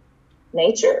cyclical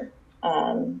nature,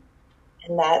 and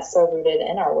that's so rooted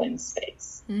in our womb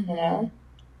space. Mm-hmm.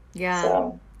 Yeah.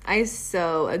 So I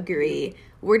so agree.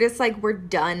 We're just like, we're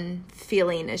done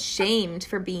feeling ashamed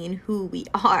for being who we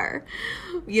are.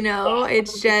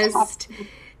 It's just,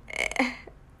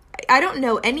 I don't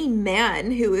know any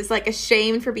man who is like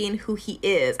ashamed for being who he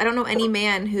is. I don't know any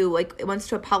man who like wants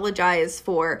to apologize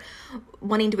for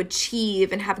wanting to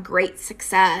achieve and have great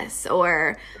success,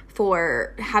 or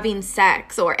for having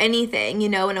sex or anything,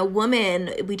 and a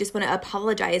woman, we just want to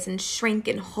apologize and shrink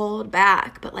and hold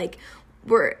back. But like,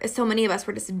 so many of us,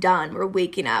 we're just done. We're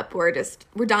waking up. We're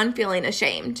done feeling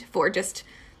ashamed for just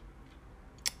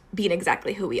being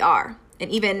exactly who we are.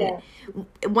 And even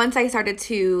once I started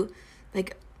to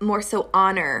like more so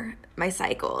honor my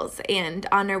cycles and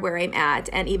honor where I'm at.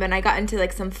 And even I got into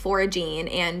like some foraging,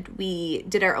 and we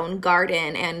did our own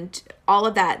garden and all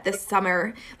of that this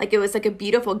summer. Like, it was like a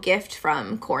beautiful gift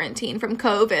from quarantine, from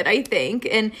COVID, I think.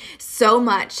 And so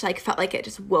much like felt like it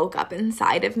just woke up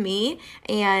inside of me.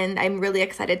 And I'm really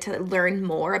excited to learn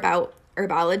more about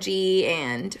herbology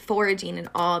and foraging and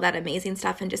all that amazing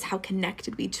stuff, and just how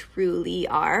connected we truly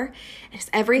are. And just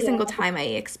every single time I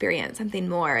experience something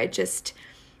more, it just,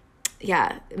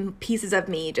 pieces of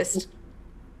me just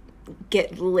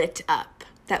get lit up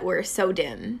that were so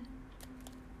dim.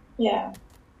 Yeah.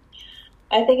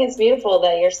 I think it's beautiful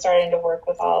that you're starting to work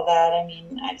with all of that. I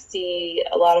mean, I see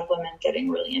a lot of women getting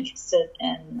really interested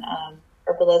in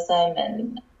herbalism,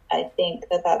 and I think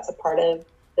that that's a part of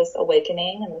this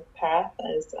awakening and this path,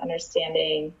 is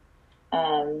understanding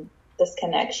this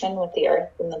connection with the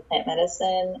earth and the plant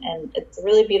medicine. And it's a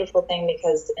really beautiful thing,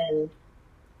 because in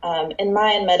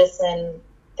Mayan medicine,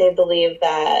 they believe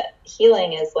that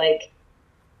healing is like,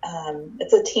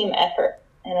 it's a team effort.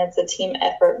 And it's a team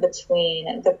effort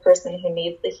between the person who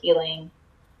needs the healing,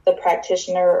 the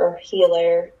practitioner or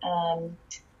healer,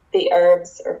 the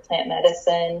herbs or plant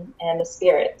medicine, and the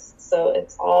spirits. So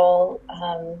it's all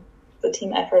the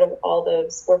team effort of all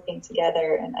those working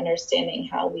together and understanding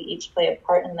how we each play a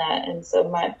part in that. And so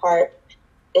my part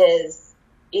is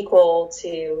equal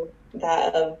to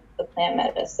that of the plant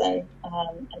medicine,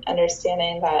 and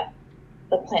understanding that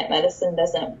the plant medicine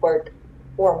doesn't work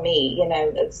for me. You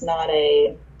know, it's not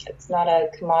a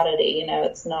commodity. You know,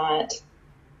 it's not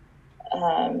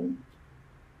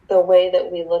the way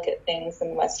that we look at things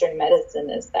in Western medicine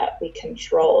is that we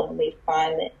control and we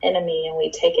find the enemy and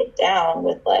we take it down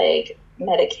with like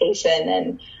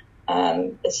medication.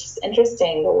 And it's just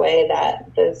interesting the way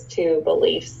that those two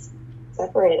beliefs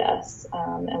separate us,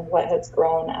 and what has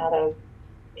grown out of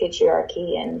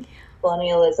patriarchy and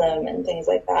colonialism and things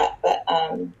like that. But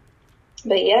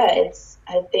yeah, it's,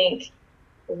 I think,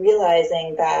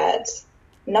 realizing that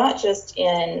not just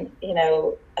in, you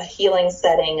know, a healing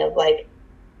setting of like,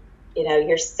 you know,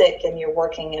 you're sick and you're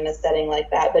working in a setting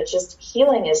like that, but just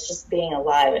healing is just being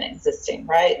alive and existing,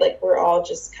 right? Like, we're all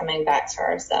just coming back to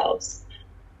ourselves.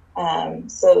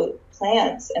 So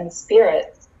plants and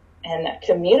spirits and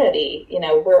community, you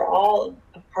know, we're all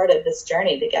a part of this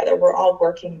journey together. We're all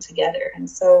working together. And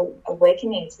so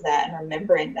awakening to that and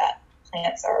remembering that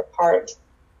plants are a part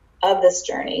of this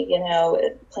journey, you know,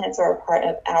 plants are a part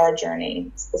of our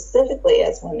journey, specifically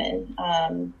as women,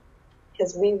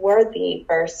 because we were the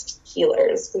first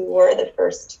healers. We were the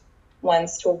first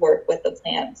ones to work with the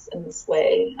plants in this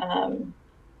way.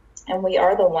 And we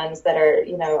are the ones that are,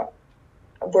 you know,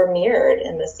 we're mirrored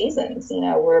in the seasons, you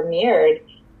know, we're mirrored,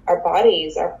 our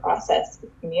bodies, our process is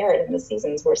mirrored in the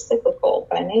seasons. We're cyclical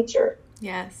by nature.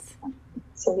 Yes.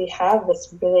 So we have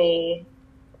this really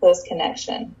close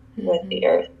connection with the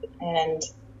earth. And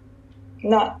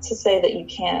not to say that you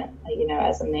can't, you know,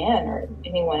 as a man or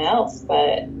anyone else,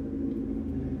 but,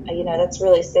 you know, that's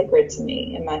really sacred to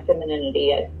me. In my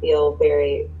femininity, I feel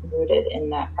very rooted in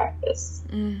that practice.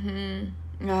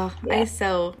 Mm-hmm. Oh, yeah. I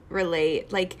so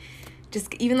relate. Like,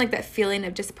 just even like that feeling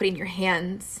of just putting your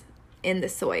hands in the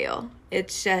soil.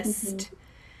 It's just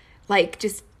like,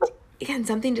 just, again,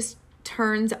 something just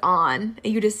turns on.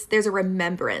 You just, there's a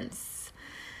remembrance.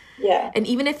 Yeah. And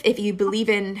even if you believe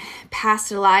in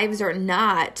past lives or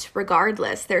not,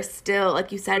 regardless, there's still,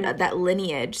 like you said, that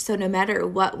lineage. So no matter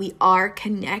what, we are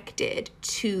connected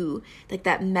to like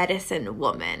that medicine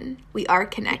woman. We are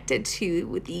connected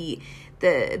to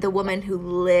the woman who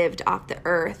lived off the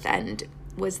earth and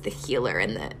was the healer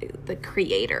and the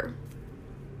creator.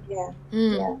 Yeah.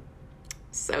 Yeah.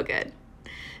 So good.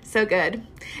 So good.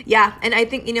 Yeah. And I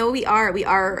think, you know, we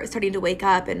are starting to wake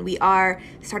up, and we are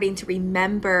starting to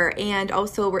remember, and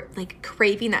also we're like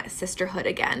craving that sisterhood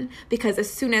again, because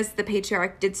as soon as the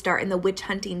patriarch did start and the witch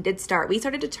hunting did start, we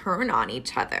started to turn on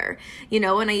each other, you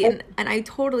know, and I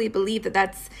totally believe that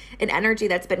that's an energy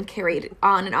that's been carried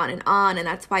on and on and on. And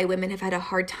that's why women have had a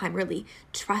hard time really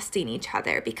trusting each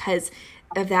other, because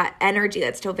of that energy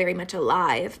that's still very much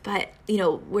alive. But, you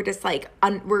know, we're just like,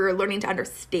 we're learning to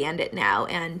understand it now,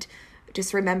 and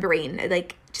just remembering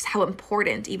like just how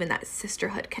important even that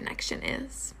sisterhood connection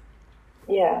is.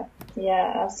 Yeah,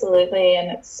 absolutely.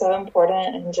 And it's so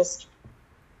important, and just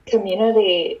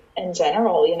community in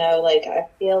general, you know, like I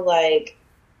feel like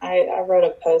I wrote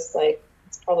a post, like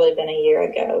it's probably been a year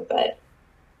ago, but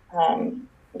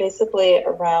basically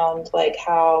around like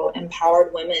how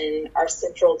empowered women are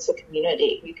central to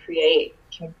community. We create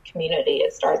community.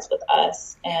 It starts with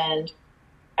us. And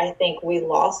I think we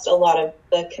lost a lot of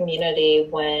the community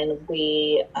when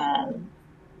we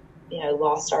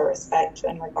lost our respect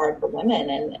and regard for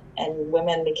women, and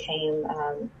women became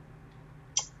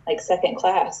like second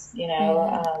class,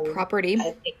 property.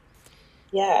 I think,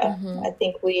 I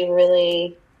think we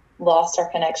really lost our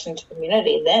connection to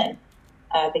community then,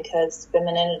 because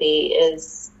femininity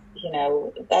is,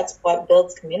 that's what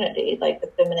builds community. Like, the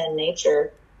feminine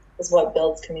nature is what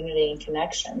builds community and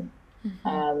connection.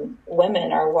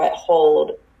 Women are what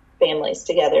hold families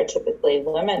together typically.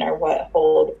 Women are what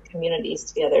hold communities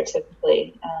together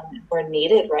typically. We're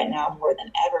needed right now more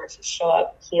than ever to show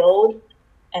up healed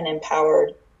and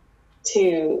empowered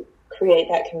to create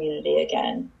that community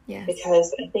again. Yes.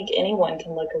 Because I think anyone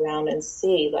can look around and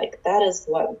see, like, that is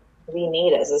what we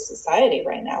need as a society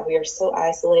right now. We are so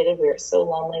isolated. We are so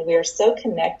lonely. We are so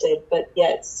connected, but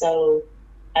yet so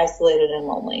isolated and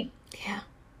lonely. Yeah.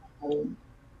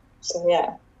 So,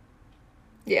 yeah.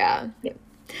 Yeah.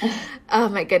 Oh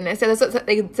my goodness. So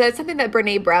that's something that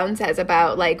Brene Brown says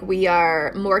about, like, we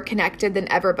are more connected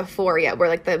than ever before, yet we're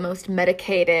like the most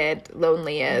medicated,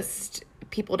 loneliest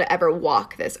people to ever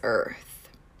walk this earth.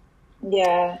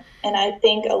 Yeah. And I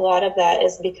think a lot of that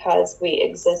is because we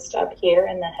exist up here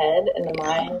in the head, in the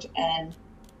mind, and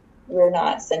we're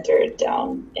not centered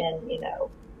down in,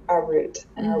 our root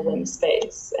and our womb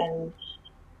space. And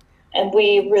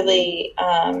we really,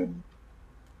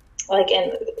 like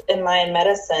in Mayan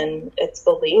medicine, it's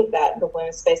believed that the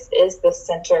womb space is the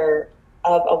center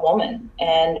of a woman.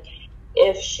 And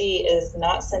if she is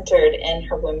not centered in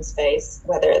her womb space,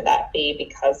 whether that be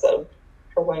because of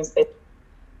her womb space.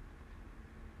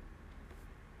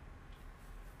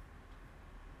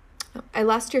 Oh, I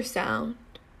lost your sound.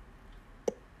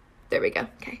 There we go.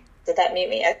 Okay. Did that mute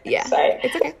me? Yeah. Sorry.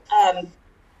 It's okay.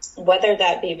 Whether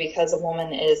that be because a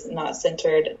woman is not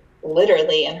centered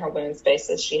literally in her womb space,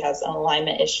 as she has an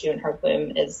alignment issue and her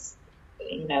womb is,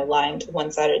 lying to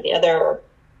one side or the other, or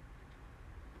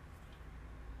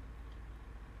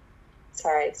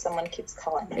sorry, someone keeps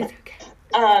calling me. It's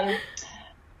okay.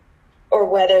 Or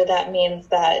whether that means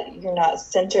that you're not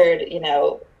centered,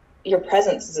 your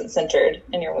presence isn't centered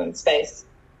in your womb space.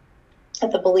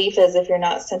 But the belief is, if you're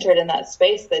not centered in that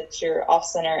space, that you're off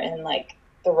center in, like,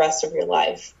 the rest of your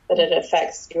life, that it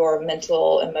affects your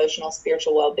mental, emotional,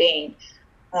 spiritual well-being.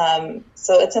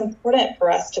 So it's important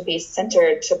for us to be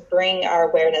centered, to bring our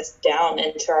awareness down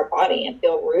into our body and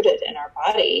feel rooted in our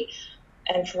body,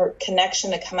 and for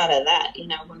connection to come out of that.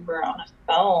 When we're on a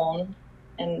phone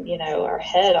and, our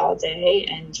head all day,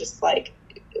 and just, like,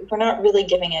 we're not really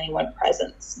giving anyone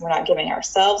presence. We're not giving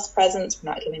ourselves presence.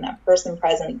 We're not giving that person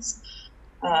presence.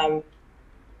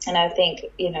 And I think,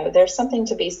 there's something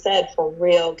to be said for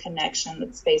real connection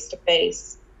that's face to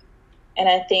face. And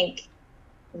I think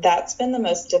that's been the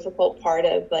most difficult part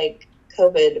of, like,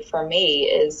 COVID for me,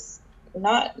 is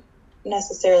not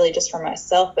necessarily just for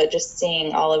myself, but just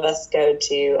seeing all of us go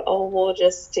to, we'll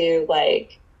just do,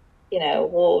 like,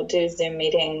 we'll do Zoom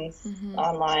meetings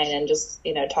online and just,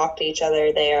 talk to each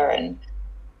other there. And,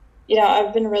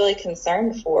 I've been really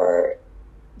concerned for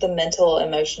the mental,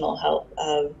 emotional health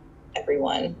of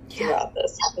everyone throughout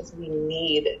this, because we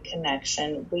need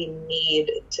connection. We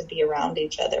need to be around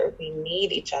each other. We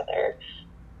need each other.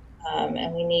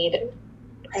 And we need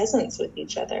presence with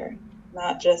each other,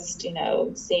 not just,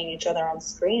 seeing each other on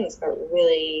screens, but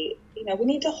really, we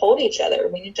need to hold each other.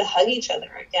 We need to hug each other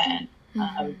again.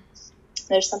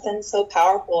 There's something so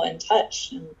powerful in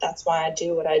touch, and that's why I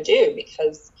do what I do,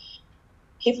 because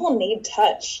people need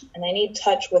touch, and they need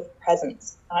touch with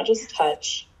presence, not just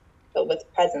touch, but with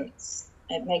presence.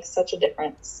 It makes such a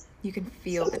difference. You can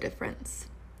feel the difference.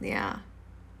 Yeah.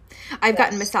 I've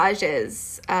gotten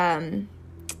massages. I've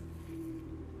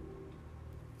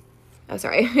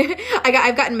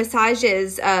gotten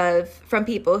massages from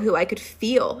people who I could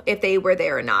feel if they were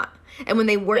there or not. And when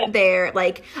they weren't there,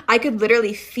 like, I could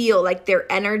literally feel, like,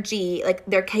 their energy, like,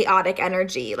 their chaotic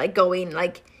energy, like, going,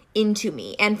 like, into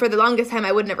me. And for the longest time,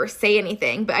 I would never say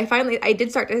anything. But I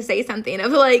did start to say something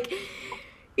of, like,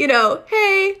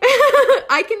 hey,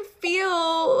 I can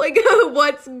feel, like,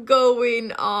 what's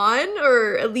going on.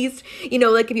 Or at least,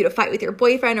 like, if you had a fight with your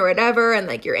boyfriend or whatever, and,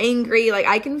 like, you're angry, like,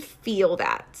 I can feel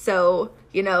that. So,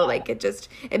 like,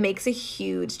 it makes a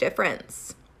huge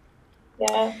difference.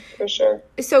 Yeah, for sure.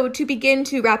 So to begin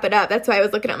to wrap it up, that's why I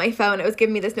was looking at my phone. It was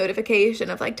giving me this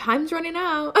notification of, like, time's running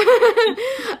out.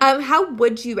 How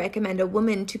would you recommend a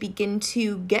woman to begin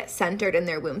to get centered in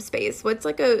their womb space? What's,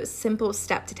 like, a simple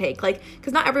step to take? Like,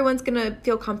 because not everyone's going to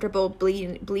feel comfortable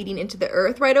bleeding into the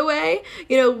earth right away.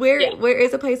 Where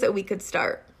is a place that we could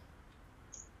start?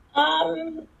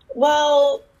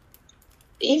 Well,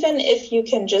 even if you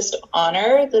can just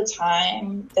honor the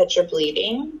time that you're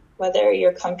bleeding, whether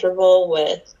you're comfortable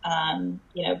with,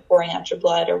 pouring out your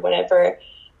blood or whatever,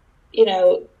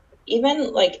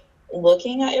 even like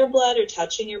looking at your blood or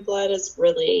touching your blood is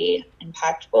really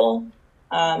impactful.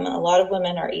 A lot of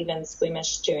women are even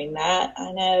squeamish doing that,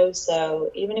 I know.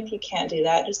 So even if you can't do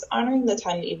that, just honoring the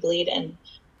time that you bleed and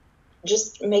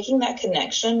just making that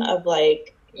connection of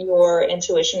like your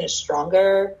intuition is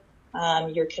stronger,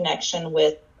 your connection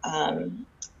with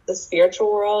the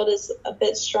spiritual world is a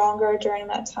bit stronger during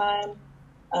that time.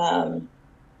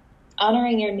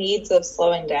 Honoring your needs of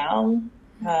slowing down,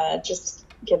 just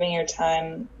giving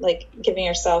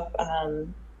yourself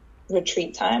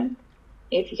retreat time.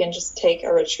 If you can just take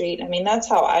a retreat. I mean, that's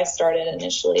how I started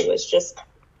initially, was just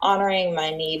honoring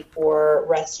my need for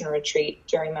rest and retreat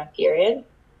during my period,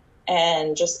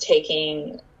 and just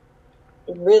taking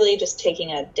a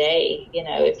day,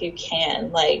 if you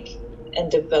can, and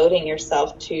devoting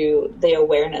yourself to the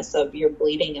awareness of your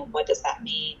bleeding and what does that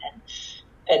mean,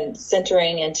 and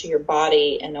centering into your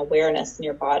body and awareness in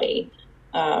your body.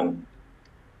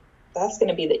 That's going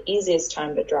to be the easiest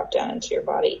time to drop down into your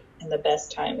body, and the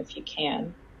best time if you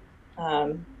can.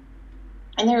 And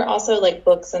there are also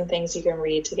books and things you can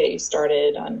read to get you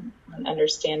started on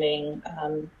understanding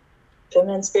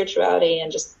feminine spirituality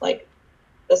and just the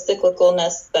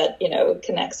cyclicalness that,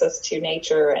 connects us to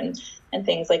nature and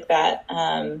things like that.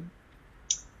 I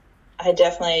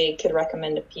definitely could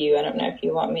recommend a few. I don't know if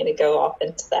you want me to go off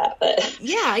into that, but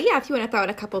yeah, if you want to throw out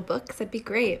a couple books, that'd be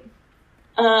great.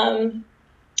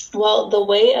 Well, The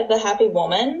Way of the Happy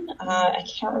Woman. I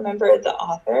can't remember the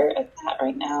author of that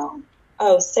right now.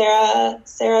 Oh,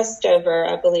 Sarah Stover,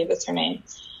 I believe is her name.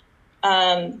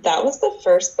 That was the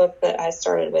first book that I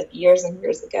started with years and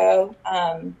years ago.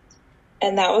 And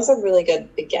that was a really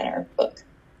good beginner book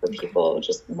for people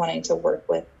just wanting to work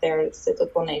with their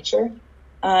cyclical nature.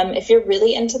 If you're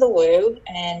really into the woo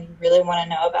and you really want to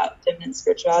know about feminine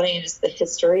spirituality and just the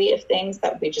history of things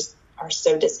that we just are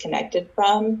so disconnected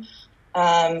from,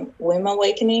 Womb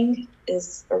Awakening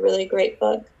is a really great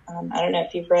book. I don't know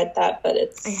if you've read that, but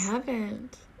I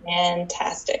haven't.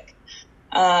 Fantastic.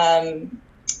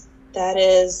 That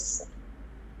is,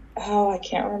 I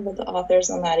can't remember the authors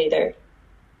on that either.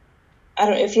 I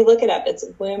don't know if you look it up, it's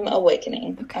Womb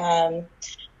Awakening. Okay. And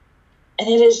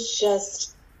it is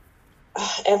just,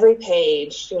 every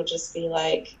page you'll just be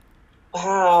like,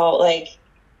 wow,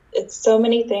 it's so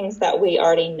many things that we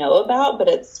already know about, but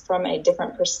it's from a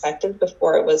different perspective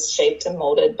before it was shaped and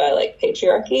molded by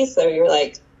patriarchy. So you're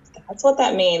like, that's what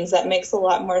that means. That makes a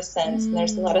lot more sense. And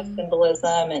there's a lot of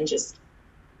symbolism and just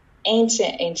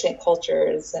ancient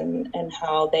cultures and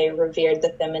how they revered the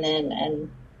feminine. And,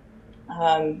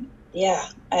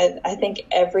 I think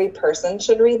every person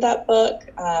should read that book.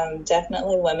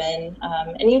 Definitely women.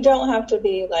 And you don't have to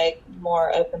be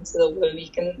more open to the woo.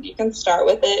 You can start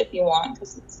with it if you want,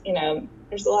 because it's,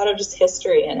 there's a lot of just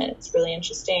history in it. It's really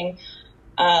interesting.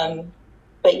 But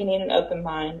you need an open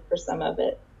mind for some of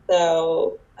it.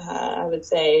 So, I would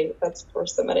say that's for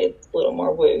somebody that's a little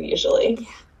more woo usually.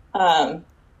 Yeah.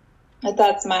 But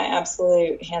that's my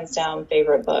absolute hands down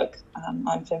favorite book,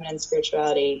 on feminine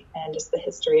spirituality and just the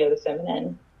history of the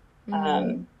feminine.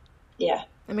 Yeah.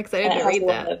 I'm excited to read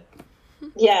that.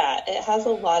 It has a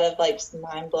lot of just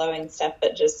mind-blowing stuff,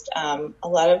 but just a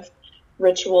lot of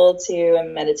ritual too,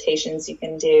 and meditations you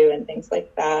can do and things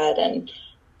like that. And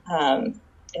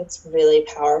it's really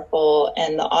powerful.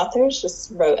 And the authors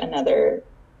just wrote another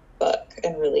book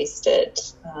and released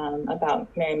it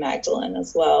about Mary Magdalene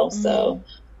as well. So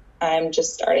I'm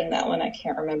just starting that one. I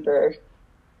can't remember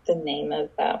the name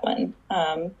of that one.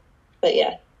 But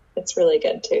yeah, it's really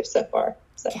good too so far.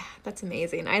 So. Yeah, that's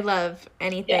amazing. I love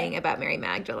anything about Mary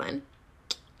Magdalene.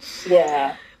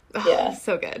 Yeah. Oh,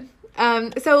 so good.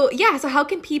 So how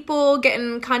can people get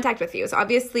in contact with you? So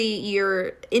obviously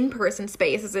your in-person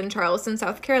space is in Charleston,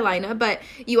 South Carolina, but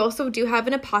you also do have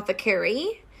an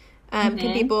apothecary.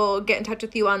 Can people get in touch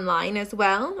with you online as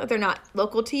well if they're not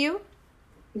local to you?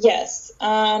 Yes.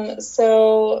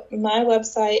 So my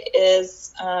website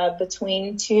is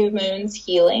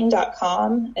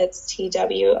betweentwomoonshealing.com. It's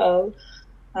TWO.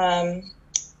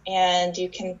 And you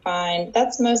can find,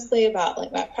 that's mostly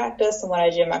about my practice and what I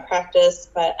do in my practice,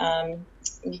 but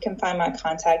you can find my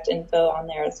contact info on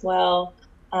there as well.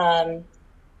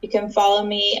 You can follow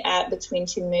me at Between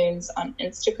Two Moons on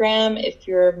Instagram if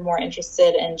you're more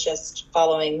interested in just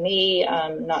following me,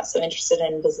 not so interested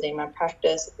in visiting my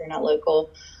practice if you're not local.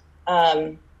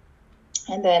 And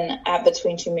then at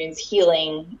Between Two Moons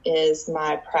Healing is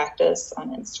my practice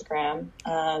on Instagram.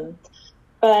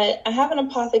 But I have an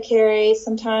apothecary.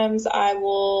 Sometimes I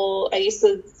used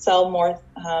to sell more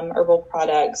herbal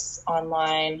products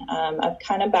online. I've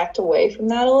kind of backed away from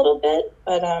that a little bit,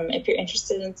 but if you're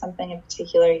interested in something in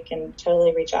particular, you can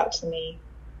totally reach out to me.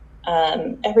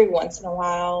 Every once in a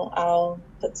while, I'll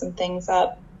put some things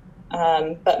up.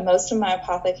 But most of my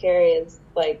apothecary is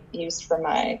like used for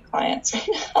my clients right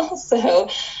now. So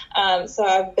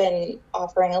I've been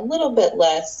offering a little bit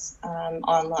less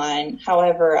online.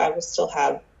 However, I will still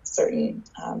have certain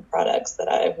products that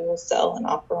I will sell and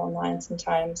offer online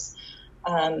sometimes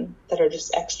that are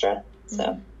just extra.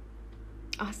 So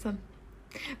awesome.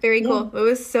 Very cool. It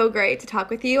was so great to talk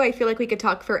with you. I feel like we could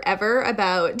talk forever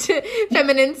about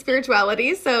feminine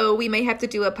spirituality, so we may have to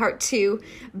do a part 2,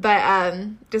 but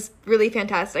just really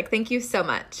fantastic. Thank you so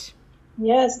much.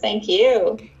 Yes, thank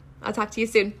you. I'll talk to you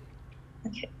soon.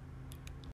 Okay.